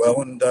really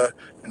well, and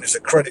it's a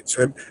credit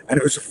to him. And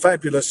it was a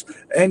fabulous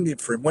ending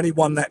for him when he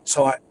won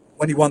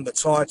when he won the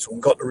title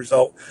and got the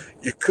result.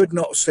 You could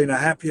not have seen a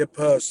happier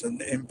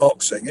person in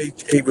boxing.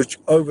 He was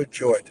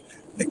overjoyed.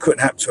 It couldn't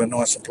happen to a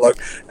nicer bloke.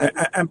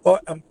 And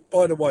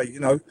by the way,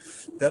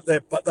 that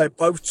they're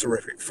both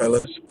terrific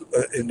fellas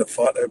in the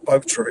fight. They're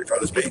both terrific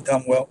fellas, but he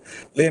done well.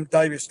 Liam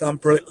Davis done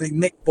brilliantly.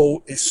 Nick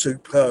Ball is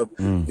superb.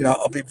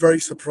 I'll be very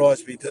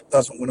surprised if he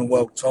doesn't win a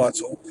world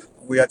title.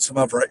 We had some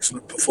other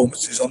excellent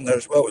performances on there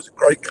as well. It was a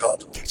great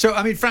card. So,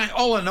 I mean, Frank,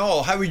 all in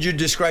all, how would you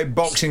describe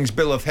boxing's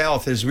bill of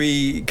health as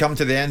we come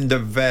to the end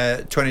of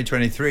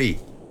 2023?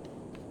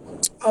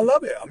 I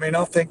love it. I mean,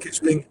 I think it's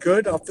been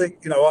good. I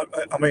think,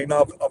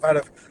 I've had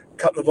a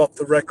couple of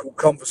off-the-record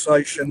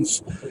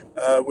conversations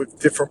with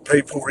different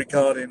people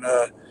regarding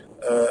the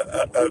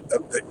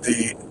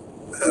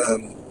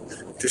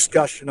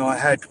discussion I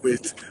had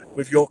with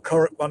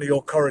one of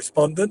your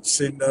correspondents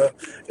in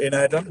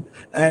Adam,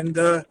 and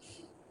I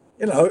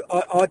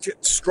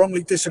just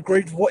strongly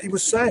disagreed with what he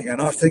was saying,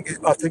 and I think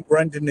we're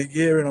ending the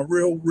year in a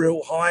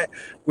real high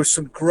with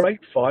some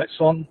great fights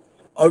on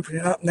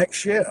opening up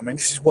next year. I mean,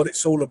 this is what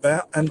it's all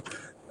about, and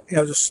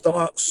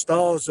the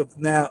stars have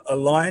now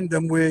aligned,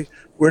 and we're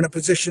in a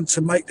position to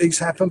make these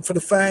happen for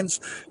the fans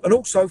and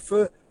also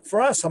for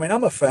us. I mean,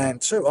 I'm a fan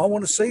too. I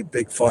want to see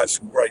big fights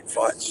and great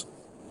fights.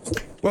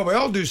 Well, we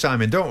all do,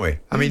 Simon, don't we?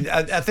 I mean,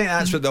 I think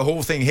that's what the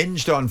whole thing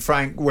hinged on,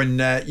 Frank,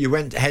 when you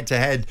went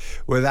head-to-head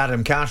with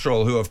Adam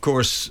Catterall, who, of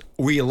course,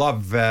 we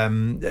love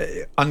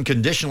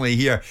unconditionally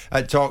here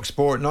at Talk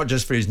Sport, not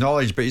just for his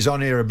knowledge, but his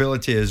on-air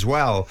ability as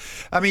well.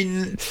 I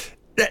mean,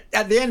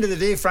 at the end of the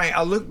day, Frank,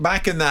 I look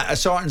back on that. I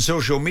saw it on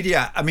social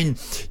media. I mean,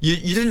 you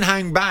didn't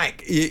hang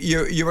back.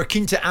 You were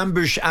keen to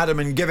ambush Adam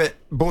and give it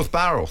both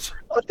barrels.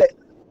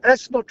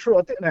 That's not true.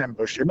 I didn't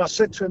ambush him. I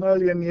said to him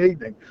earlier in the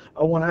evening,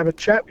 I want to have a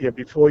chat with you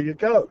before you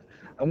go.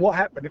 And what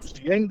happened, it was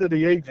the end of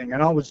the evening,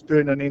 and I was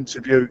doing an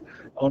interview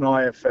on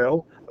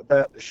IFL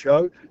about the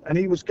show, and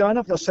he was going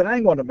up, and I said,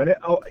 hang on a minute,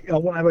 I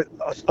want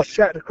to have I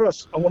shouted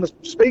across, I want to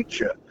speak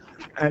to you.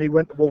 And he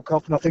went to walk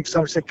off, and I think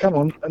someone said, come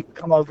on, and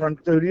come over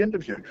and do the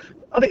interview.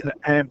 I didn't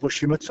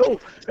ambush him at all.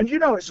 And,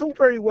 it's all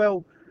very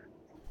well,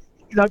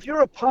 if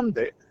you're a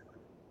pundit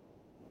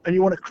and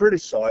you want to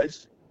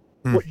criticise,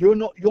 but you're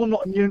not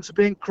immune to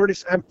being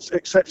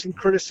accepting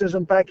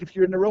criticism back if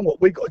you're in the wrong.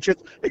 We got to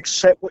just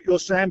accept what you're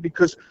saying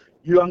because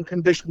you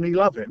unconditionally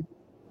love him.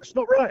 It's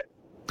not right.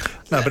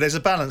 No, but there's a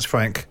balance,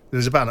 Frank.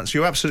 There's a balance.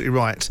 You're absolutely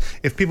right.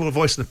 If people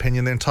voice an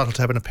opinion, they're entitled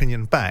to have an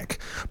opinion back.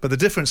 But the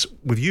difference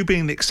with you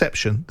being the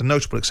exception, the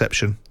notable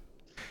exception,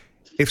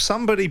 if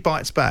somebody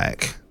bites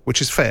back,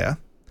 which is fair,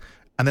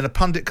 and then a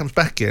pundit comes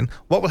back in,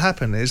 what will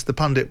happen is the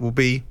pundit will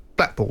be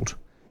blackballed.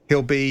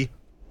 He'll be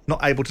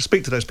not able to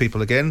speak to those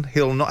people again.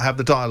 He'll not have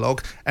the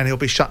dialogue, and he'll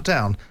be shut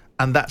down.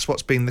 And that's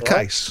what's been the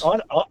case. I'm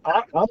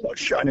not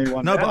shutting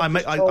anyone down. No,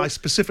 but I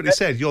specifically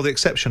said you're the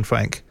exception,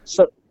 Frank.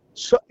 So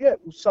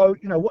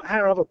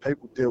how other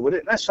people deal with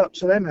it, that's up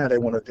to them how they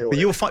want to deal with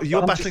it.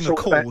 You're battling a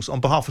cause on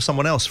behalf of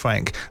someone else,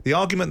 Frank. The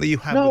argument that you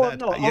have with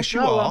that, yes,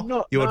 you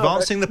are. You're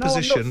advancing the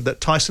position that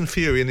Tyson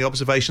Fury and the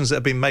observations that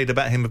have been made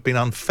about him have been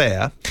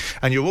unfair,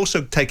 and you're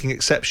also taking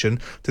exception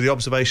to the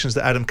observations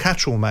that Adam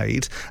Catterall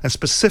made, and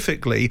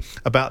specifically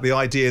about the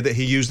idea that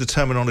he used the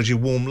terminology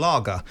warm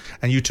lager,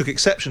 and you took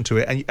exception to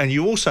it. And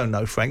you also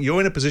know, Frank, you're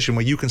in a position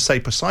where you can say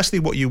precisely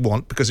what you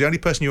want because the only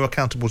person you're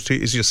accountable to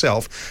is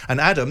yourself,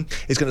 and Adam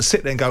is going to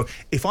sit there and go,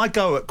 if I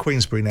go at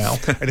Queensbury now,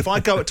 and if I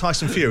go at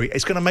Tyson Fury,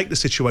 it's going to make the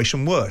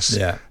situation worse.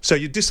 Yeah. So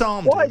you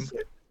disarmed him. Is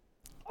it?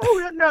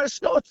 Oh, no,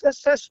 it's not.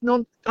 That's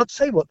non. I'll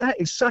tell you what, that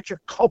is such a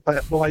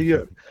cop-out by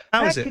you.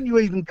 How is it? Can you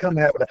even come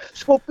out with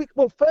that?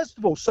 Well, first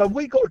of all, so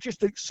we got to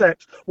just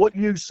accept what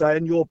you say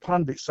and your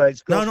pundit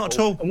says. No, not at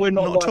all. And we're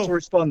not allowed to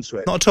respond to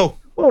it. Not at all.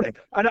 Well,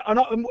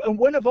 and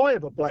when have I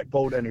ever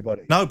blackballed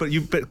anybody? No, but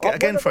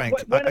again, Frank,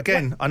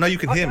 I know you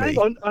can hear me.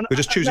 We're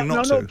just choosing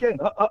not to. No, again.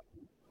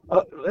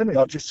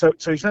 I'll just tell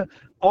you something.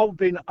 I've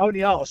been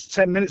only asked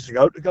 10 minutes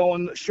ago to go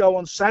on the show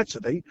on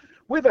Saturday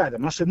with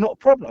Adam. I said, not a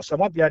problem. I said,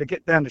 I might be able to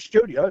get down the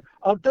studio.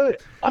 I'll do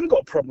it. I haven't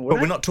got a problem with it.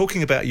 But we're not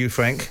talking about you,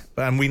 Frank.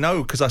 And we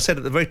know, because I said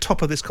at the very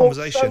top of this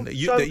conversation,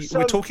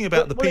 we're talking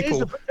about the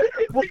people.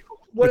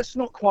 Well, it's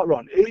not quite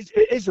right.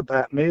 It is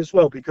about me as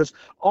well, because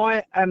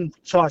I am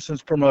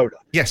Tyson's promoter.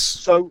 Yes.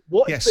 So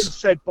what has been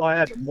said by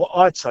Adam, what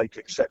I take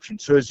exception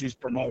to as his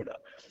promoter,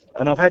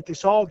 and I've had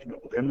this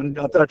argument with him, and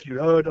I don't know if you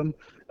heard him,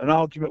 an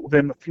argument with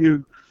him a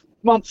few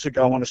months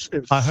ago it was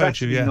I heard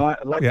Saturday you, yeah.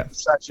 night,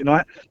 Saturday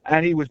night,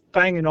 and he was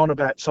banging on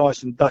about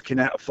Tyson ducking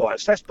out of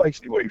fights. That's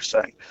basically what he was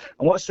saying.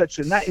 And what I said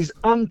to him, that is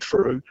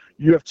untrue.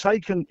 You've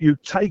taken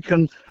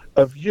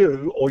a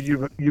view, or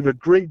you've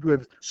agreed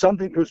with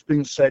something that's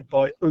been said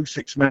by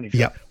Usyk's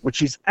manager,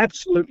 which is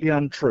absolutely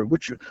untrue,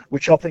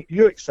 which I think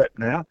you accept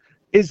now.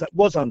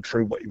 Was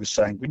untrue what he was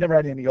saying. We never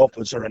had any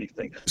offers or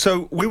anything.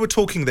 So we were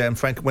talking then,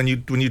 Frank, when you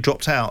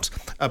dropped out,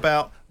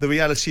 about the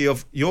reality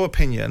of your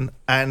opinion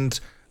and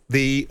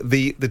the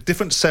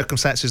different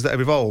circumstances that have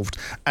evolved,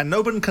 and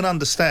no one can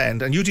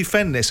understand, and you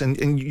defend this,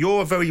 and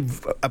you're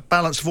a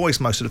balanced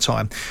voice most of the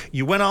time.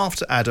 You went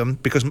after Adam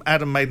because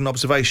Adam made an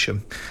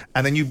observation,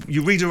 and then you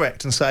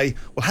redirect and say,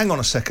 well, hang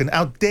on a second,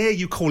 how dare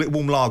you call it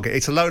warm lager?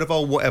 It's a load of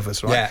old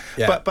whatevers, right?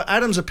 Yeah. But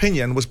Adam's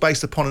opinion was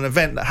based upon an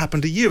event that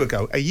happened a year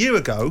ago. A year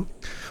ago,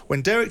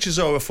 when Derek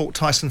Chisora fought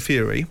Tyson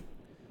Fury,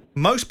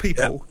 most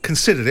people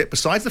considered it,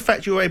 besides the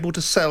fact you were able to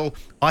sell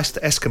ice to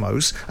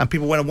Eskimos and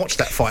people went and watched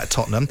that fight at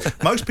Tottenham,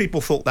 most people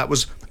thought that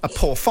was a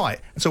poor fight.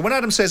 And so when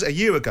Adam says a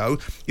year ago,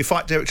 you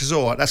fight Derek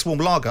Chisora, that's warm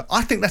lager,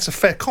 I think that's a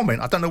fair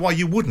comment. I don't know why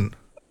you wouldn't.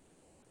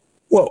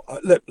 Well,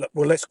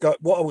 let's go.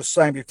 What I was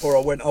saying before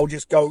I went,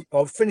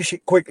 I'll finish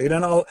it quickly,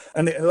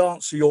 and it'll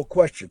answer your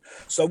question.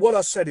 So what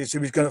I said is he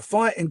was going to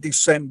fight in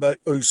December,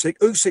 Usyk.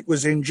 Usyk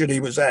was injured,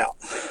 he was out.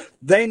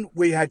 Then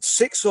we had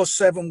 6 or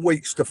 7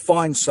 weeks to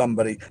find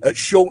somebody at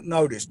short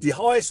notice. The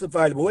highest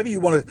available, whether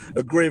you want to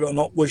agree with it or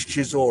not, was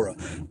Chisora.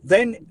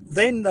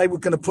 Then they were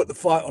going to put the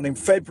fight on in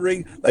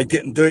February. They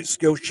didn't do it,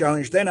 skills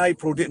challenge. Then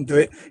April didn't do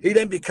it. He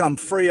then became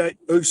free,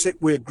 Usyk.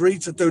 We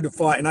agreed to do the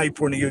fight in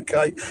April in the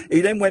UK.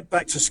 He then went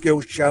back to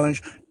skills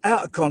challenge,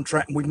 out of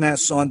contract, and we've now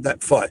signed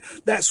that fight.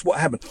 That's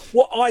what happened.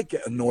 What I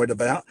get annoyed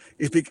about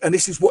is, and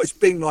this is what it's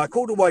been like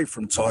all the way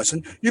from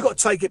Tyson, you've got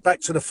to take it back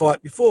to the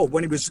fight before,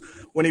 when he was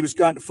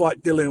going to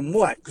fight Dillian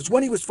White. Because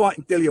when he was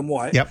fighting Dillian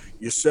White,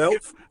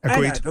 yourself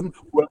and Adam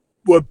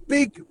were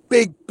big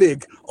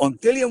on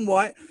Dillian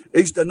White.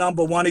 He's the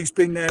number one. He's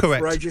been there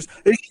for ages.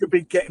 He should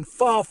be getting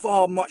far,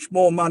 far much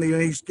more money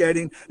than he's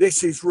getting.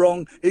 This is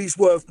wrong. He's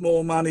worth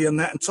more money than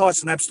that. And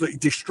Tyson absolutely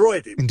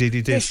destroyed him. Indeed,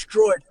 he did.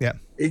 Destroyed him.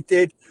 He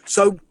did.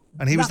 So,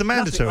 and he was the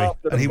mandatory.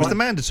 And he was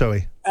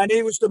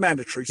the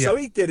mandatory. So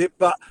he did it.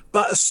 But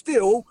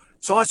still,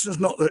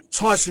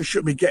 Tyson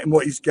shouldn't be getting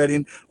what he's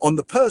getting on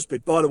the purse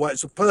bid. By the way,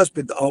 it's a purse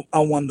bid that I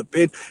won the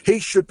bid. He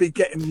should be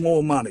getting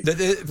more money.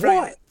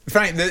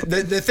 Frank,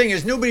 the thing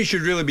is, nobody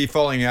should really be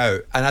falling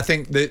out, and I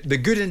think the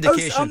good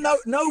indication.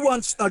 No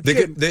one's.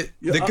 Jim,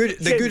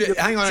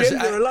 hang on. Jim,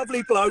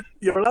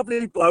 you're a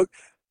lovely bloke.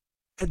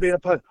 Being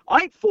opposed.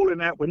 I ain't falling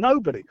out with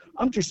nobody.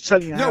 I'm just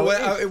telling you how.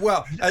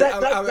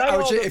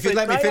 If you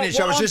let me finish,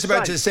 I was just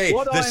about to say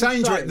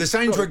the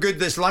signs were good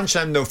this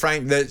lunchtime, though,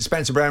 Frank, that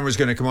Spencer Brown was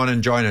going to come on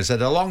and join us. I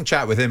had a long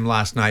chat with him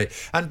last night,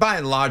 and by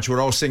and large, we're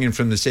all singing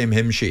from the same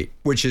hymn sheet,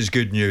 which is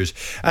good news.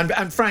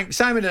 And Frank,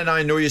 Simon and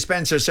I know you.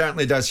 Spencer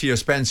certainly does hear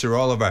Spencer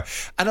Oliver,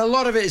 and a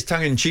lot of it is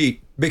tongue in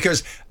cheek,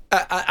 because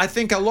I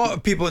think a lot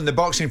of people in the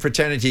boxing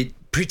fraternity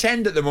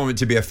pretend at the moment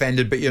to be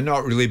offended, but you're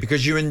not really,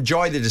 because you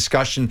enjoy the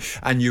discussion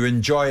and you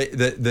enjoy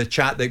the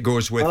chat that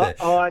goes with it.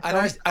 I'm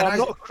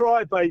not a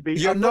crybaby.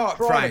 You're not,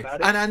 Frank.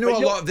 And I know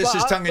a lot of this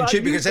is tongue in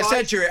cheek, because I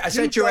said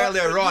to you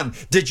earlier on,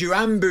 did you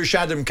ambush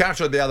Adam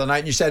Carter the other night?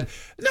 And you said,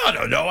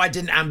 no, I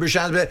didn't ambush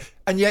Adam.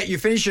 And yet you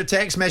finished your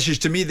text message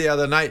to me the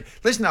other night.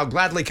 Listen, I'll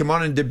gladly come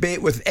on and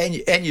debate with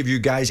any of you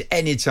guys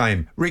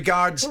anytime.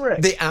 Regards,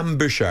 the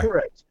ambusher.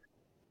 Correct.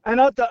 And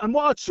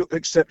what I took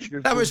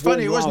exception. That was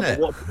funny, wasn't it?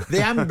 The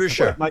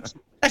ambusher.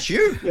 That's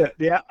you.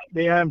 Yeah,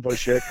 the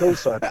ambusher, of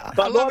course. But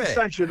I love what I'm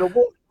saying to you, the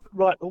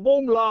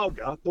warm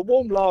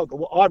lager,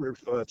 what I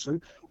refer to,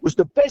 was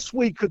the best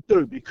we could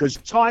do, because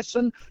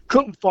Tyson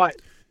couldn't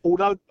fight,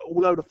 although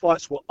the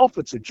fights were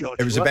offered to Joshua.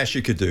 It was the best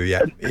you could do,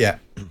 yeah.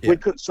 We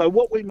could. So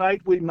what we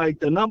made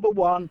the number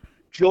one,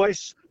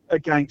 Joyce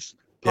against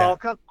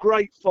Parker,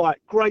 great fight.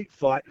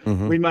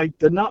 Mm-hmm. We made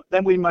the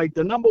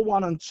number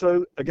 1 and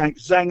 2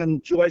 against Zhang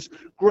and Joyce,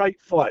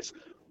 great fights.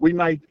 We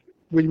made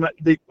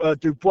the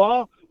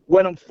Dubois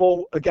went and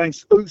fought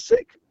against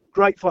Usyk,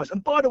 great fights.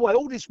 And by the way,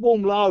 all this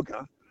warm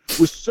lager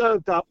was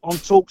served up on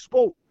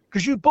TalkSport,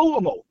 because you bought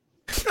them all.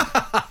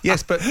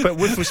 Yes, but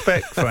with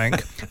respect,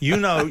 Frank, you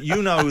know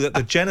that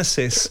the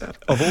genesis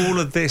of all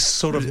of this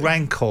sort of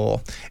rancor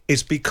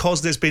is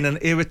because there's been an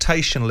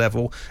irritation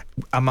level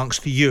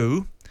amongst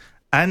you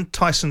and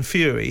Tyson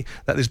Fury,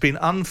 that there's been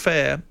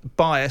unfair,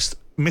 biased,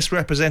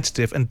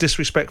 misrepresentative and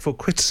disrespectful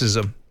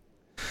criticism.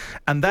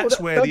 And that's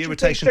where the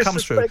irritation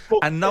comes through.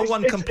 And no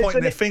one can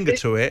point their finger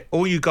to it.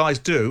 All you guys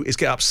do is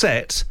get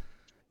upset.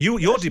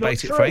 You'll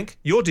debate it, Frank.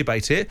 You'll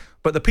debate it.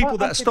 But the people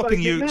that are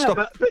stopping you...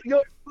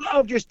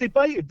 I've just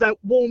debated that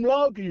warm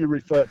lager you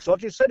referred to. I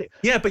just said it.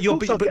 Yeah, but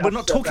we're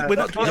not talking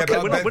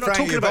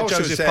about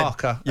Joseph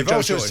Parker. You've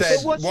also said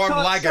warm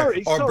lager,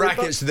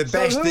 brackets, the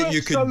best that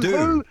you could do.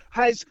 Who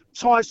has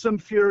Tyson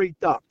Fury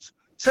ducked?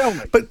 Tell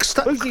me. But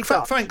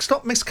Frank,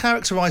 stop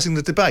mischaracterising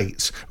the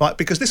debate, right?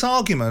 Because this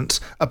argument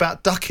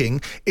about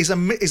ducking is a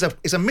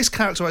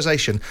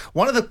mischaracterisation.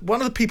 One of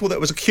the people that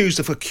was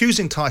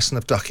accusing Tyson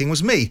of ducking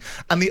was me,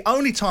 and the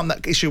only time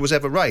that issue was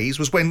ever raised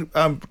was when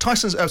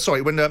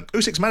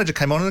Usyk's manager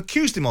came on and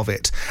accused him of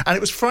it, and it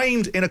was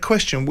framed in a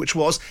question which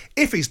was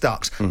if he's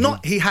ducked,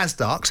 not he has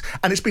ducked,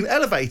 and it's been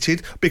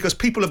elevated because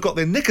people have got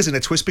their knickers in a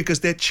twist because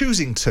they're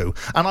choosing to.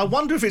 And I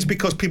wonder if it's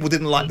because people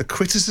didn't like the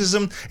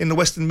criticism in the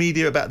Western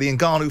media about the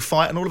Ngannou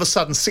fight, and all of a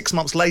sudden 6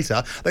 months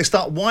later they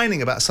start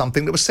whining about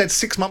something that was said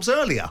 6 months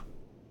earlier.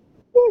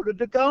 Well,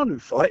 the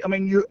Ngannou fight, I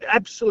mean, you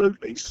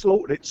absolutely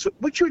slaughtered it,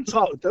 which you're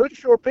entitled to do.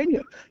 It's your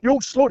opinion. You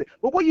all slaughtered it.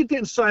 But what you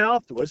didn't say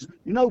afterwards,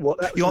 you know what?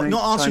 That was You're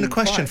not answering the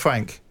question,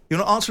 Frank. You're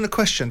not answering the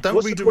question. Don't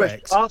What's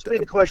redirect. The ask me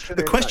the question.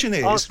 The question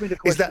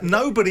is that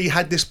nobody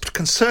had this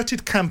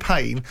concerted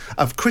campaign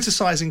of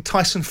criticising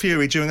Tyson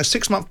Fury during a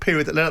 6-month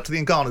period that led up to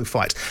the Ngannou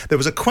fight. There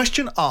was a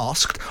question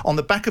asked on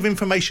the back of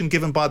information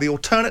given by the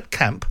alternate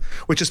camp,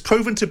 which has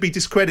proven to be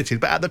discredited,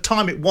 but at the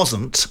time it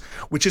wasn't,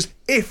 which is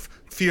if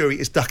Fury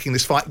is ducking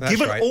this fight,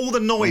 given all the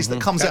noise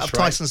that comes out of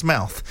Tyson's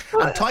mouth.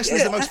 And Tyson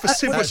is the most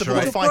vociferous of all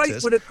the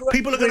fighters.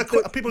 People are going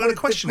to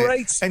question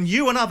it, and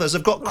you and others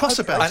have got cross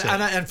about it.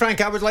 And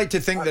Frank, I would like to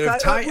think that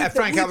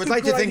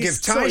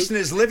if Tyson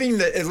is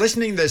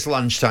listening this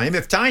lunchtime,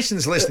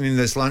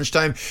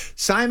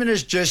 Simon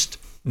has just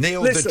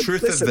nailed the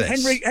truth of this.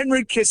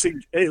 Henry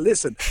Kissinger. Hey,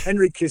 listen,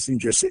 Henry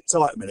Kissinger. Sit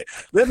tight a minute.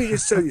 Let me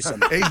just tell you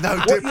something. He's no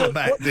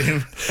diplomat,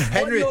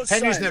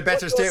 Henry's in a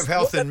better state of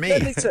health than me.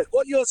 Let me tell you,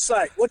 what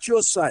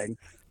you're saying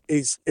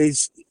is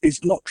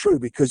not true,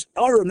 because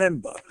I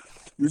remember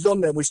he was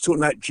on there. We was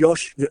talking about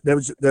Josh. There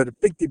was a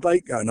big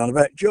debate going on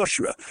about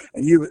Joshua,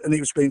 and he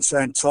was being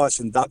saying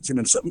Tyson ducked him,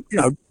 and something. You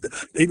know,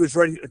 he was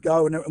ready to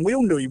go, and we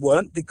all knew he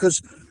weren't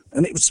because.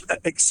 And it was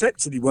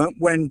accepted he weren't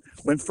when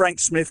Frank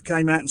Smith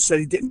came out and said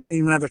he didn't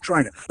even have a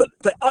trainer.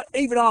 But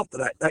even after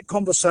that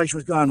conversation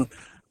was going on.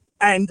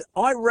 And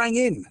I rang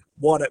in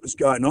while that was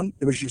going on.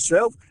 It was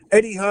yourself,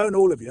 Eddie Hearn,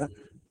 all of you,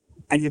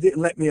 and you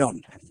didn't let me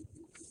on.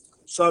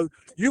 So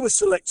you were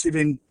selective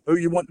in who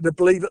you wanted to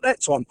believe at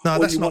that time. No,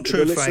 that's not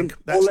true, Frank.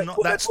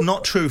 That's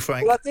not true,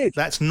 Frank. Well, I did.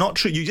 That's not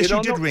true. You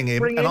did ring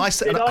him, and I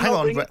said, hang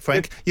on,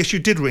 Frank. Yes, you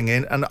did ring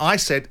in, and I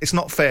said it's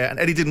not fair, and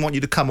Eddie didn't want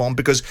you to come on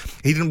because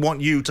he didn't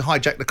want you to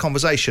hijack the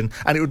conversation,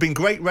 and it would have been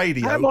great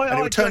radio, and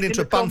it would turn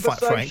into a bun fight,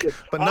 Frank.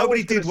 But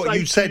nobody did what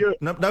you said.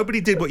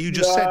 Nobody did what you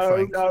just said,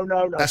 Frank.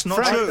 No. That's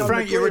not true.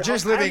 Frank, you were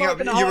just living up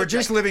to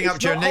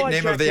your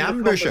nickname of the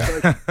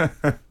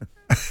ambusher.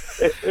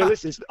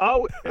 Listen,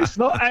 it's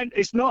not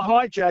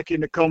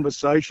hijacking the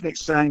conversation.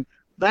 It's saying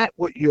that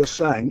what you're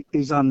saying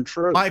is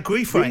untrue. I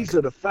agree, Frank. These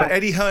are the facts. But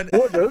Eddie Hearn,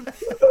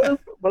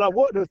 but I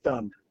wouldn't have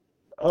done.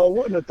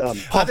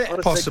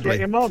 Possibly.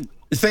 Get him on.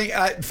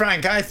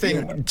 Frank, I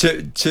think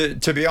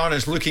to be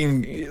honest,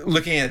 looking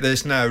at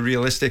this now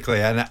realistically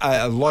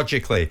and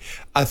logically,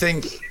 I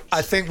think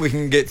we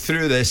can get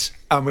through this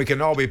and we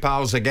can all be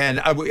pals again.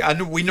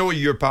 We know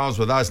you're pals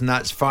with us, and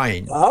that's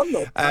fine. I'm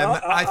not.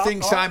 I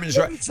think Simon's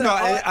right. No,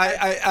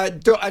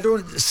 I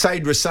don't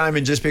side with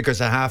Simon just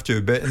because I have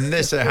to. But in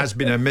this, there has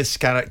been a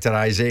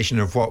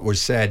mischaracterization of what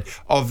was said.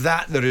 Of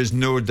that, there is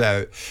no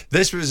doubt.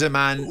 This was a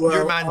man.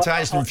 Your man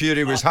Tyson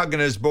Fury was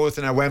hugging us both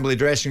in a Wembley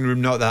dressing room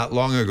not that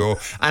long ago,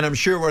 and I'm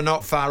sure we're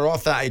not far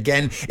off that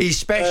again.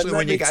 Especially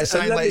when you get a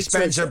sign like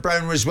Spencer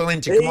Brown was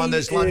willing to come on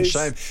this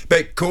lunchtime,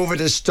 but COVID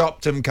has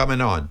stopped him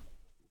coming on.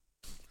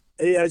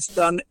 He has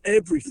done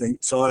everything,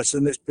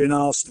 Tyson, that's been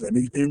asked of him.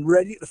 He's been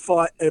ready to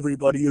fight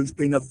everybody who's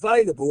been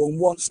available and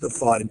wants to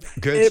fight him.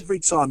 Good. Every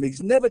time.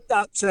 He's never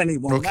ducked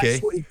anyone. Okay.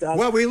 That's what he does.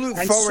 Well, we look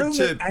forward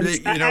to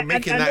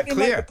making that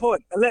clear.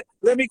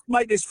 Let me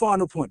make this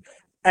final point.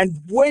 And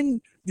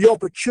when the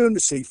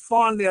opportunity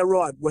finally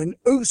arrived, when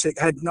Usyk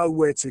had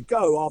nowhere to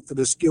go after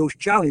the skills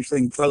challenge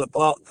thing fell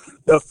apart,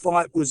 the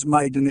fight was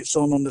made, and it's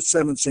on the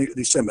 17th of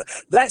December.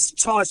 That's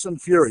Tyson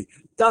Fury.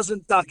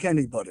 Doesn't duck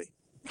anybody.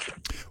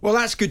 Well,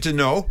 that's good to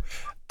know.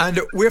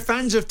 And we're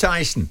fans of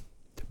Tyson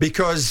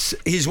because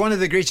he's one of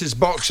the greatest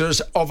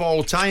boxers of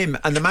all time.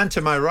 And the man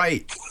to my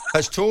right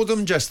has told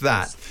him just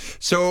that.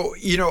 So,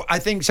 I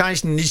think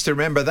Tyson needs to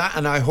remember that,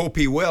 and I hope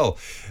he will.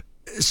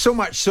 So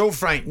much so,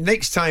 Frank,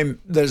 next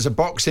time there's a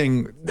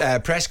boxing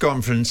press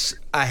conference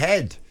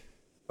ahead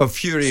of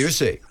Fury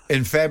Usyk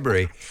in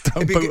February,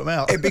 don't boot him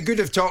out. It'd be good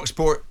if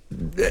TalkSport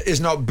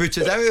is not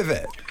booted out of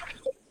it.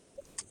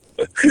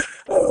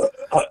 Well,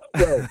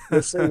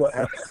 we'll see what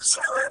happens.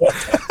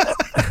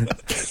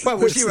 Well,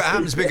 we'll see what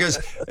happens, because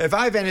if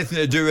I have anything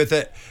to do with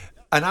it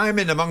and I'm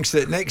in amongst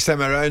it next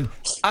time around,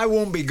 I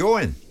won't be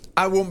going.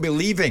 I won't be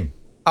leaving.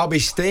 I'll be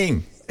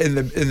staying in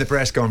the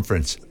press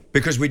conference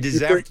because we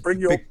deserve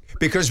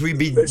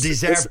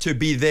deserve to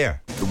be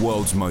there. The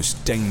world's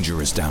most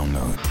dangerous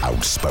download.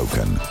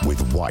 Outspoken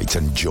with White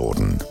and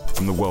Jordan.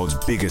 From the world's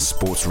biggest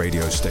sports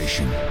radio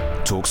station,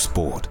 Talk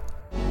Sport.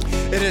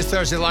 It is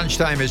Thursday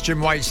lunchtime. It's Jim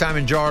White,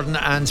 Simon Jordan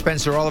and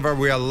Spencer Oliver.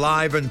 We are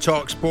live on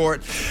Talk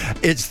Sport.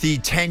 It's the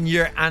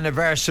 10-year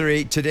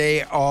anniversary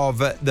today of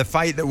the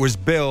fight that was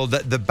billed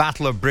the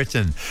Battle of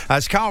Britain,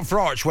 as Carl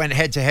Froch went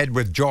head-to-head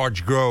with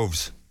George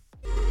Groves.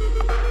 An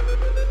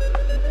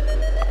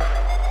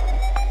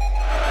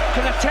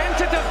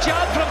tentative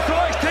jab from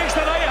Froch takes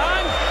the right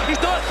hand.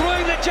 He's not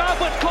throwing the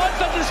jab with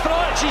confidence.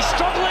 Froch, he's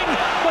struggling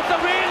with the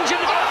range.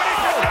 And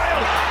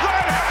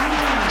right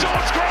hand,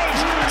 George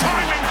Groves,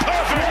 timing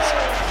perfect.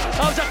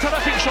 That was a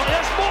terrific shot.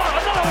 There's more,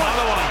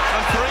 another one,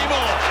 and three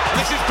more. And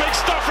this is big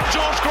stuff from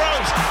George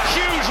Groves.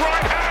 Huge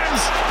right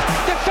hands.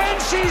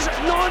 Defence is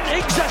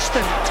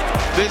non-existent.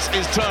 This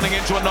is turning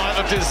into a night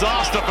of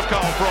disaster for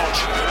Carl Froch,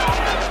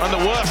 and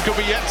the worst could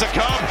be yet to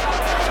come.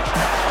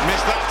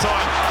 Missed that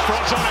time.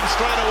 Froch on him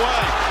straight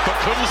away, but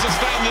couldn't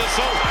sustain the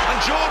assault. And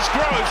George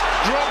Groves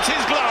dropped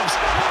his gloves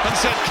and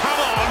said, "Come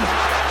on."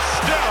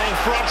 Still,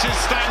 Froch is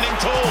standing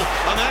tall,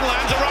 and then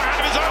lands a right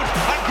hand of his own,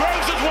 and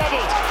Groves has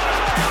wobbled.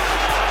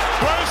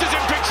 Groves is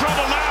in big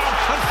trouble now,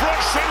 and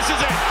Froch senses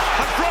it,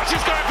 and Froch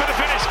is going for the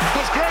finish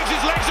because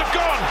Groves' legs have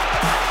gone.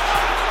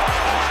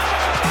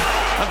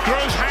 And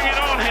Groves hanging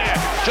on here,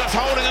 just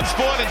holding and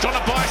spoiling, trying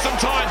to buy some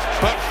time,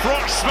 but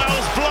Froch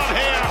smells blood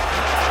here.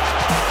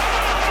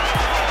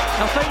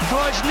 I think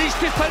Froch needs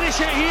to finish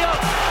it here.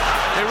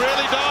 He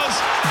really does.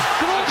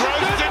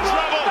 Groves is in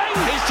trouble.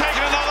 He's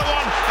taken another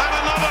one and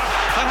another,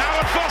 and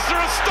Howard Foster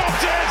has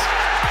stopped it.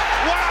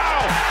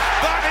 Wow,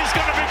 that is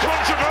going to be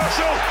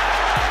controversial.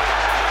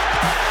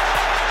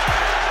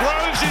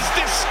 Groves is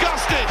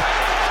disgusted.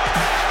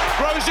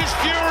 Groves is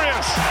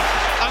furious,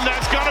 and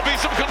there's going to be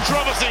some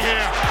controversy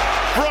here.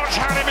 Froch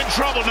had him in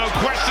trouble, no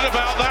question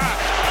about that.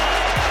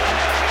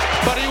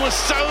 But he was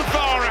so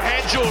far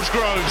ahead, George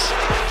Groves.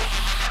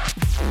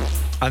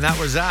 And that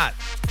was that.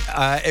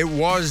 It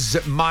was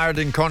mired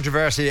in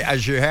controversy,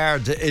 as you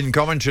heard in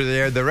commentary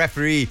there. The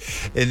referee,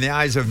 in the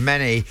eyes of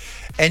many,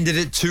 ended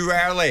it too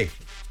early.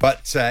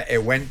 But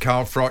it went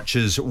Carl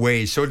Froch's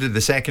way. So did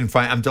the second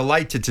fight. I'm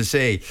delighted to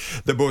say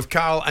that both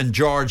Carl and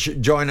George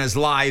join us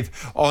live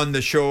on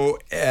the show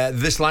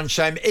this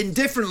lunchtime. In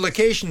different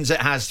locations,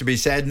 it has to be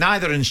said.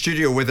 Neither in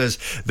studio with us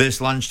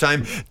this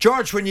lunchtime.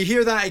 George, when you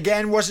hear that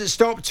again, was it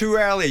stopped too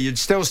early? You'd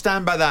still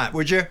stand by that,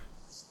 would you?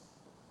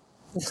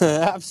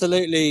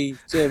 Absolutely,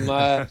 Jim.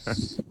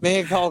 Me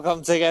and Carl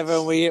come together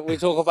and we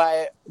talk about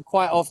it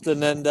quite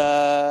often. And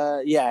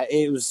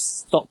it was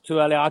stopped too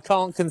early. I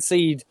can't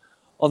concede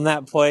on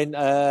that point.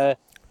 I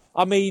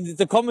mean,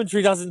 the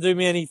commentary doesn't do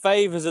me any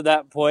favours at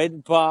that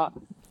point, but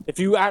if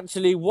you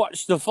actually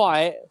watch the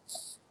fight,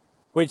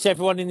 which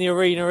everyone in the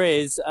arena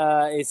is,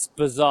 it's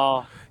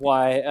bizarre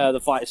why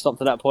the fight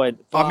stopped at that point.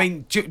 But I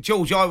mean,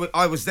 George,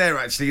 I was there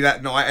actually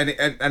that night,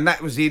 and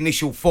that was the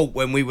initial fault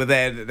when we were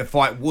there, that the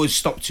fight was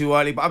stopped too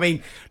early. But I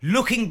mean,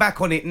 looking back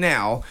on it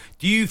now,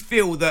 do you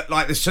feel that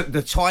like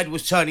the tide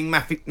was turning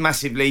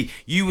massively?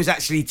 You was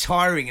actually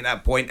tiring at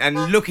that point,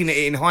 and looking at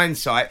it in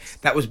hindsight,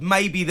 that was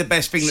maybe the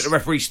best thing that the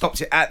referee stopped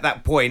it at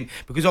that point,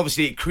 because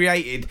obviously it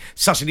created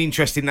such an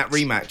interest in that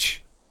rematch.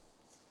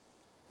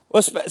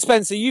 Well,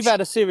 Spencer, you've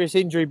had a serious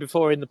injury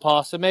before in the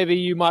past, so maybe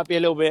you might be a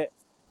little bit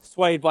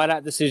swayed by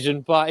that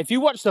decision. But if you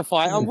watch the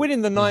fight, I'm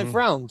winning the ninth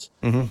round.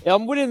 Mm-hmm.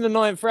 I'm winning the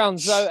ninth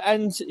round. So,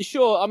 and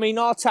sure, I mean,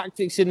 our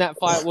tactics in that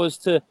fight was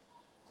to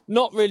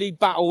not really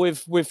battle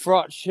with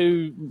Froch,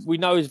 who we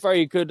know is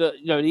very good at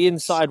the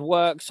inside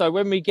work. So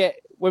when we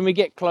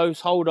get close,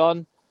 hold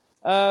on.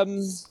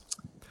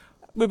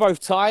 We're both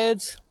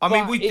tired. I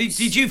mean,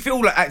 did you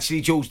feel that actually,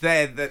 George,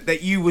 there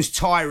that you was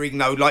tiring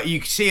though? Like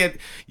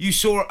you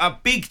saw a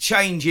big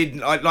change in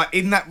like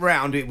in that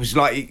round. It was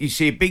like you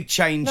see a big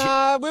change.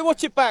 Nah, we'll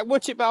watch it back.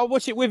 I'll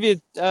watch it with you,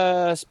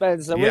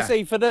 Spencer. We'll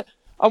see.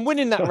 I'm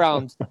winning that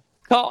round.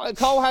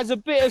 Carl has a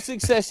bit of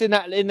success in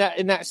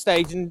that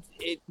stage, and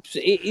it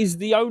is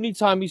the only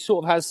time he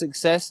sort of has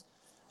success.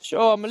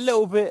 Sure, I'm a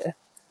little bit,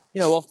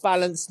 off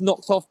balance,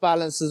 knocked off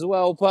balance as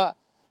well, but.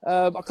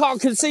 I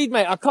can't concede,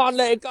 mate. I can't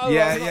let it go.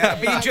 Yeah.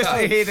 It'd be interesting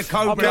to hear the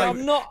Cobra.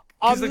 I'm not.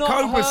 Because the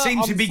Cobra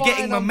seemed to be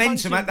getting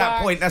momentum at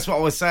that point. That's what I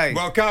was saying.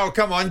 Well, Carl,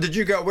 come on. Did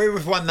you get away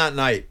with one that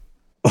night?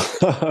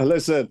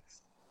 Listen,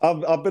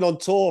 I've been on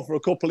tour for a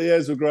couple of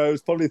years with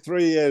Groves, probably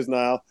 3 years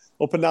now,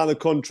 up and down the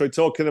country,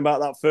 talking about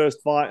that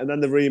first fight and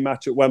then the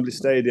rematch at Wembley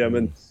Stadium.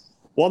 And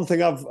one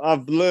thing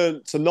I've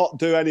learned to not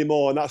do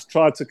anymore, and that's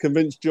try to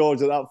convince George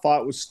that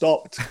fight was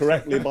stopped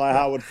correctly by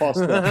Howard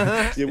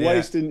Foster. You're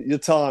wasting your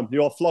time.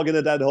 You're flogging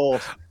a dead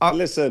horse.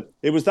 Listen,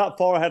 he was that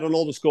far ahead on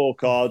all the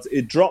scorecards.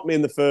 He dropped me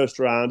in the first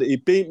round. He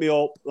beat me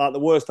up like the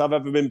worst I've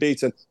ever been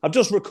beaten. I've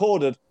just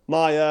recorded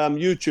my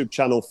YouTube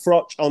channel,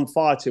 Froch on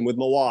Fighting, with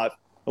my wife,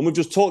 and we've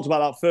just talked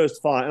about that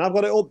first fight. And I've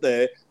got it up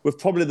there with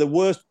probably the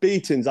worst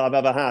beatings I've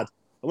ever had.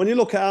 And when you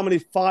look at how many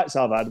fights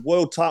I've had,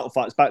 world title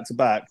fights back to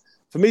back,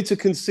 for me to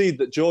concede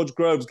that George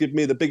Groves gave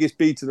me the biggest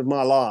beating of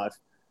my life,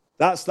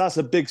 that's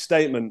a big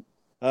statement.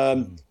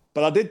 But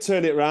I did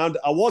turn it around.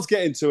 I was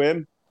getting to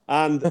him,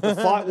 and the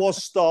fight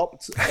was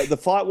stopped. The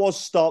fight was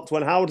stopped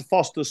when Howard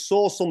Foster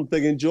saw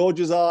something in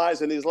George's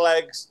eyes and his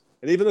legs,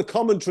 and even the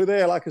commentary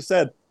there, like I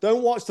said,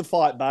 Don't watch the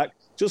fight back.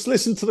 Just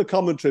listen to the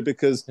commentary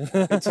because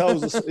it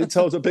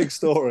tells a big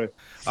story.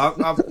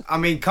 I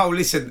mean, Cole,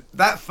 listen,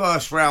 that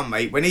first round,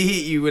 mate, when he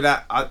hit you with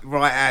that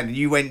right hand and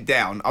you went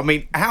down, I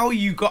mean, how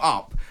you got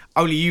up,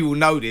 only you will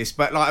know this,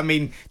 but, like, I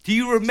mean, do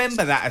you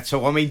remember that at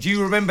all? I mean, do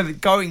you remember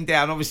going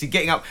down, obviously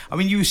getting up? I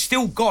mean, you were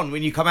still gone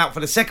when you come out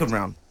for the second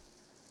round.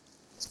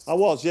 I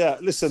was, yeah.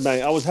 Listen,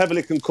 mate, I was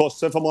heavily concussed.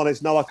 So if I'm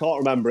honest, no, I can't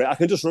remember it. I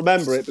can just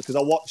remember it because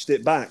I watched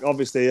it back,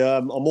 obviously,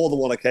 on more than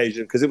one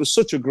occasion because it was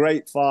such a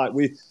great fight.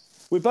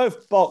 We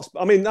both boxed.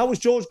 I mean, that was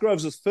George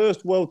Groves'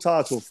 first world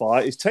title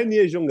fight. He's 10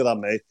 years younger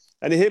than me.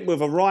 And he hit me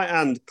with a right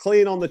hand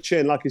clean on the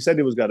chin like he said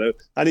he was going to.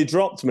 And he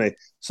dropped me.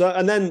 So,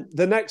 and then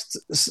the next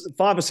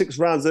 5 or 6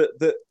 rounds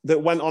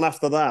that went on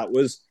after that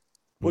was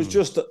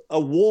just a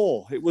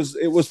war. It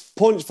was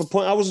punch for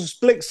punch. I was a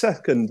split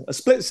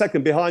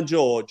second behind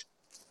George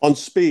on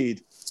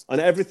speed. And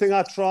everything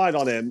I tried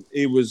on him,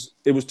 it was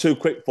too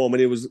quick for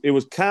me. It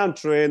was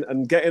countering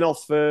and getting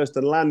off first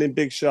and landing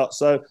big shots.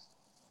 So,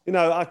 you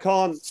know, I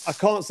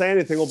can't say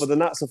anything other than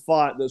that's a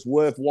fight that's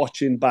worth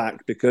watching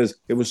back because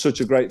it was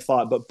such a great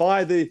fight. But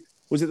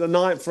was it the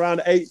 9th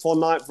round, 8th or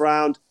 9th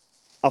round,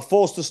 I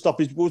forced a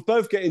stoppage. We was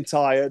both getting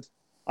tired.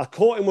 I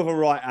caught him with a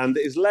right hand.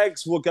 His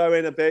legs were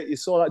going a bit. You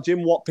saw that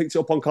Jim Watt picked it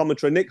up on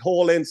commentary. Nick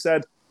Hall-in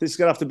said, this is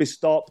going to have to be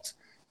stopped.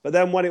 But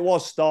then when it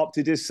was stopped,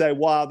 he did say,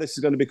 wow, this is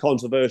going to be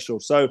controversial.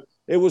 So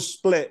it was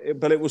split,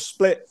 but it was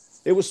split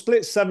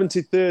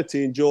 70-30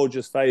 in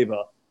Georgia's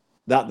favour.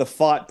 That the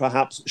fight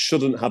perhaps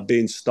shouldn't have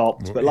been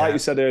stopped. But like you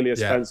said earlier,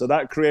 Spencer,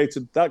 that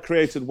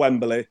created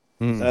Wembley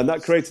and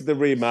that created the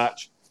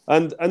rematch.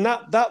 And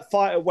that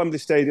fight at Wembley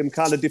Stadium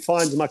kind of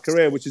defines my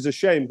career, which is a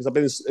shame because I've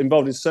been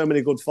involved in so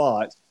many good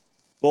fights.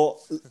 But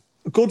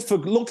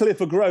luckily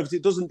for Groves,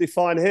 it doesn't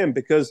define him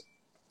because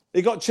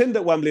he got chinned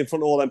at Wembley in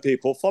front of all them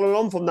people, following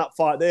on from that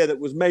fight there that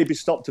was maybe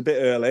stopped a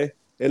bit early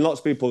in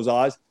lots of people's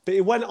eyes. But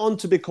he went on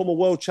to become a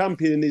world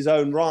champion in his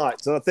own right.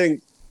 And I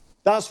think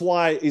that's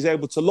why he's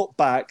able to look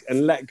back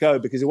and let go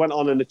because he went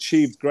on and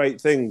achieved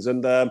great things.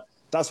 And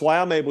that's why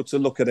I'm able to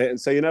look at it and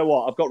say, you know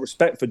what, I've got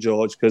respect for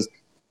George because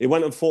he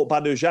went and fought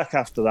Badou Jacques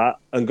after that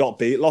and got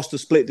beat, lost a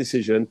split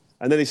decision.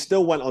 And then he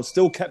still went on,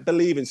 still kept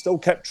believing, still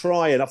kept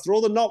trying. After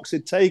all the knocks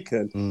he'd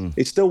taken,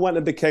 he still went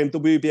and became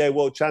WBA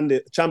world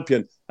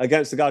champion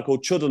against a guy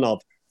called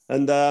Chudanov.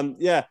 And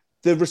the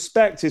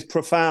respect is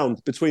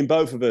profound between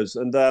both of us.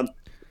 And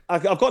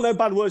I've got no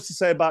bad words to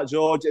say about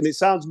George. And it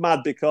sounds mad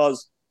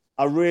because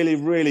I really,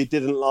 really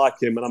didn't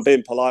like him, and I'm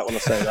being polite when I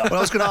say that. Well,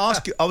 I was going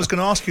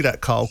to ask you that,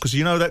 Carl, because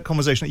you know that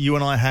conversation that you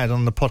and I had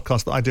on the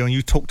podcast that I do, and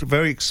you talked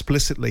very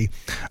explicitly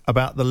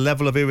about the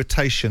level of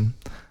irritation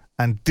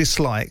and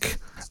dislike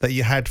that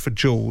you had for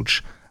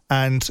George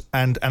and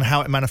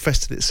how it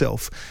manifested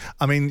itself.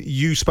 I mean,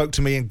 you spoke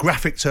to me in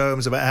graphic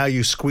terms about how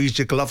you squeezed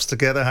your gloves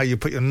together, how you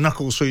put your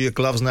knuckles through your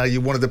gloves, and how you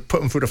wanted to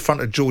put them through the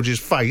front of George's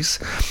face.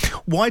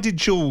 Why did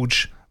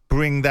George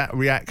bring that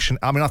reaction?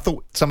 I mean, I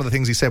thought some of the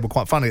things he said were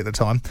quite funny at the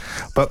time,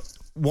 but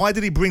why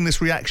did he bring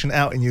this reaction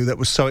out in you that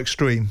was so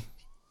extreme?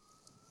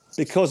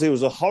 Because he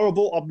was a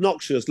horrible,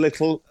 obnoxious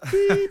little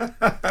beep.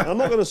 I'm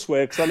not going to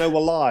swear because I know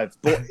we're live,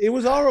 but it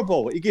was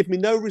horrible. He gave me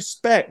no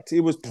respect. He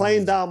was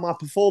playing down my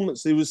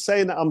performance. He was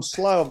saying that I'm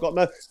slow.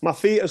 My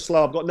feet are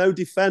slow. I've got no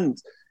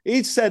defence.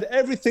 He'd said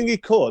everything he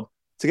could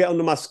to get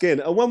under my skin.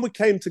 And when we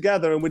came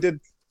together and we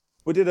did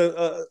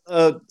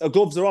a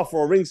Gloves Are Off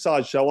or a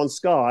ringside show on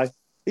Sky,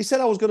 he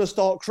said I was going to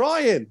start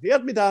crying. He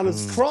had me down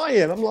as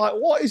crying. I'm like,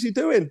 what is he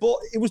doing? But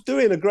he was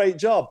doing a great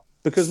job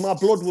because my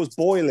blood was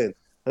boiling.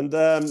 And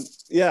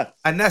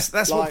and that's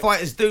like, what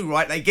fighters do,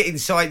 right? They get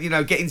inside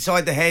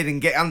the head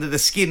and get under the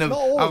skin of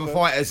other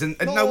fighters. And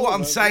know what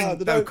I'm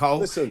saying, Cole?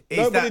 Listen,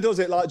 nobody does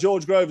it like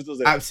George Groves does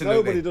it. Absolutely,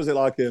 nobody does it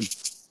like him.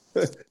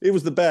 He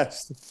was the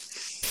best.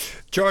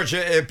 George,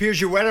 it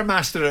appears you were a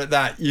master at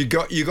that. You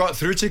got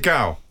through to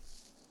Carl.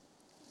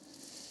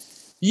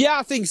 Yeah,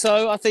 I think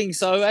so.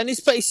 And it's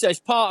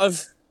part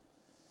of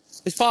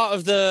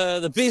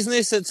the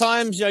business at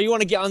times. You know, you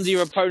want to get under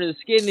your opponent's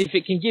skin. If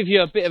it can give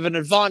you a bit of an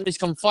advantage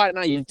come fight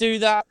now, you do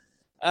that.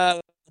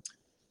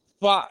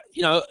 But,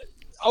 you know,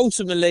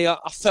 ultimately I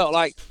felt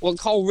like what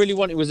Cole really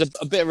wanted was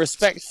a bit of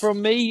respect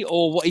from me,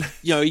 or what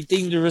he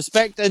deemed a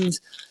respect. And,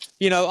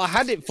 you know, I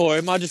had it for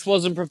him. I just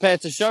wasn't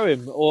prepared to show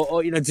him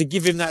or to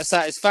give him that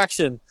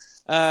satisfaction.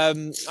 I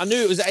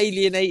knew it was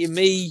alienating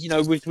me, you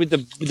know, with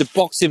the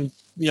boxing,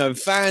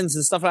 fans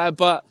and stuff like that,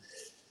 but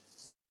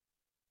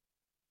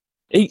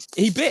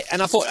he bit,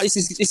 and I thought this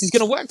is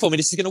going to work for me.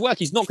 This is going to work.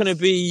 He's not going to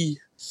be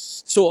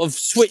sort of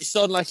switched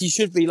on like he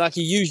should be, like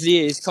he usually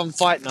is come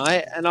fight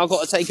night, and I've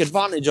got to take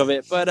advantage of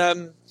it. But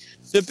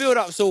the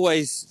build-up's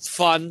always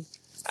fun,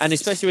 and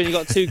especially when you've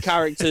got two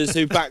characters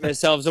who back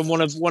themselves and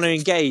want to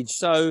engage.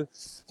 So,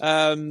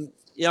 I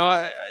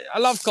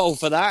love Cole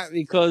for that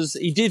because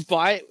he did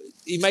bite.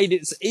 He made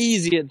it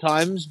easy at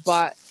times,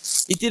 but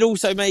he did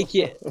also make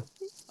it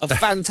a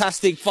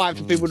fantastic fight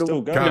for people to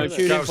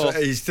tune in for.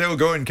 He's still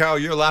going, Carl.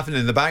 You're laughing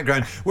in the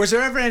background. Was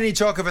there ever any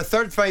talk of a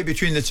third fight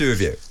between the two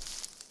of you?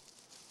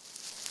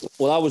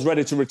 Well, I was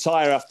ready to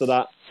retire after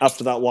that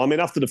after that one. I mean,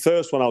 after the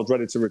first one, I was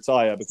ready to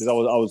retire because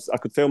I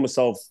could feel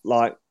myself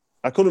like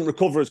I couldn't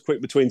recover as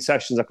quick between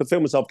sessions. I could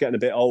feel myself getting a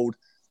bit old.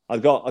 I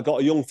got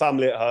a young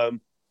family at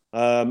home.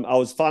 I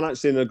was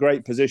financially in a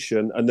great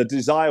position, and the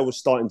desire was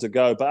starting to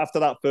go. But after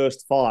that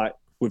first fight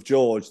with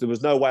George, there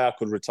was no way I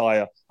could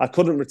retire. I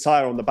couldn't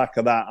retire on the back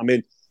of that. I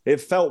mean, it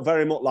felt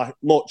very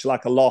much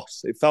like a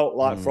loss. It felt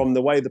like from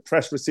the way the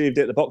press received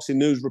it, the Boxing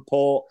News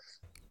report,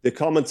 the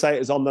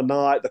commentators on the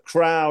night, the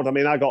crowd. I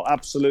mean, I got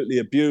absolutely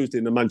abused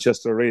in the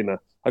Manchester Arena.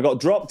 I got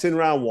dropped in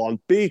round one,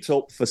 beat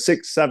up for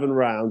 6-7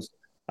 rounds,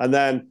 and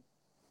then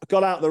I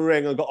got out the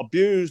ring and got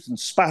abused and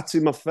spat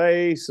in my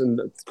face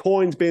and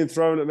coins being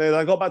thrown at me. And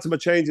I got back to my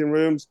changing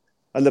rooms,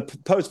 and the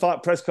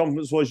post-fight press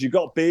conference was, you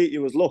got beat,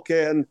 you was lucky,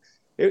 and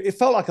it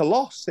felt like a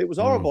loss. It was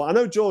horrible. I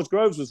know George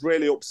Groves was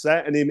really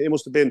upset, and he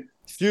must have been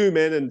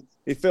fuming, and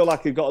he felt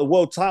like he got a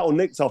world title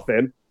nicked off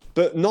him.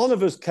 But none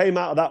of us came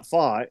out of that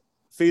fight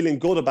feeling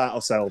good about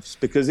ourselves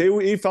because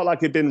he felt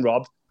like he'd been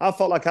robbed. I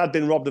felt like I'd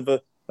been robbed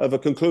of a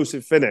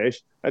conclusive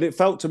finish, and it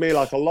felt to me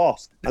like a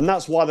loss. And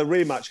that's why the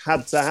rematch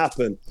had to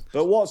happen.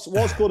 But what's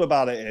good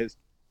about it is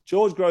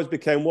George Groves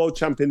became world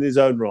champion in his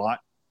own right.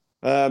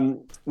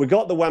 We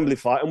got the Wembley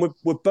fight, and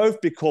we've both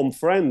become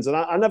friends. And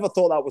I never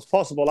thought that was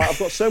possible. Like, I've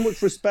got so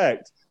much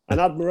respect and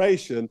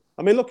admiration.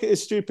 I mean, look at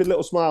his stupid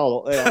little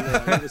smile up there on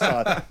the other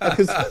side.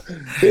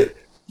 Because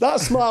that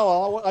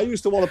smile, I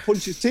used to want to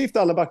punch his teeth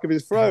down the back of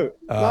his throat.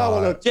 Now I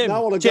want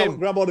to go and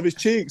grab one of his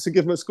cheeks and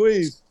give him a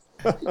squeeze.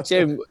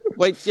 Jim,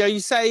 wait, you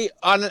say,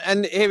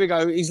 and here we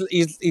go.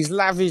 He's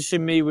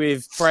lavishing me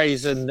with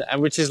praise, and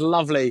which is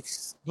lovely.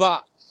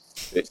 But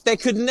there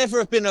could never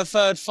have been a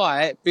third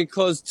fight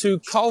because, to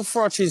Carl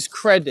Froch's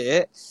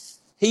credit,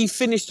 he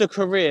finished a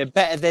career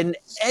better than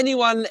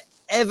anyone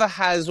ever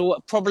has or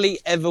probably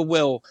ever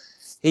will.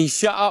 He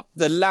shut up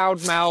the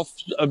loudmouth,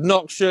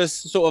 obnoxious,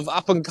 sort of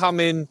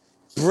up-and-coming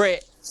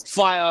Brit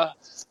fighter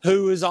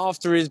who was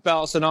after his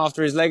belts and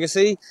after his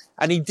legacy,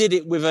 and he did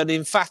it with an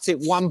emphatic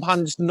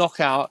one-punch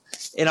knockout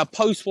in a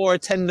post-war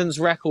attendance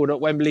record at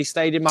Wembley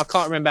Stadium. I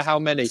can't remember how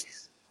many,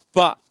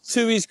 but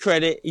to his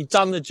credit, he'd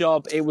done the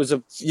job. It was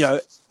a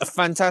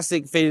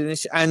fantastic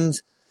finish,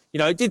 and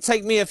it did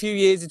take me a few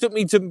years. It took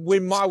me to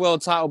win my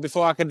world title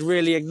before I could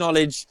really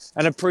acknowledge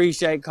and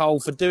appreciate Cole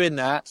for doing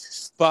that.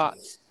 But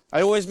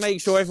I always make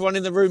sure everyone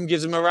in the room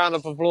gives him a round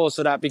of applause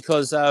for that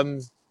because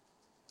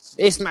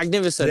it's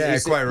magnificent. Yeah,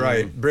 quite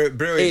right.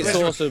 Brilliant. It's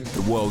awesome.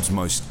 The world's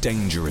most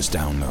dangerous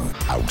download.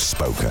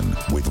 Outspoken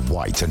with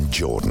White and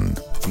Jordan.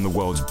 From the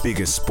world's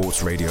biggest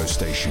sports radio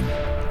station,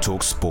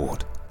 Talk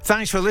Sport.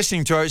 Thanks for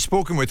listening to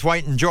Outspoken with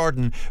White and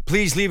Jordan.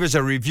 Please leave us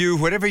a review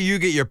wherever you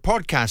get your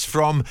podcasts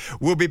from.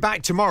 We'll be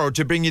back tomorrow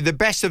to bring you the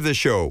best of the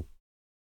show.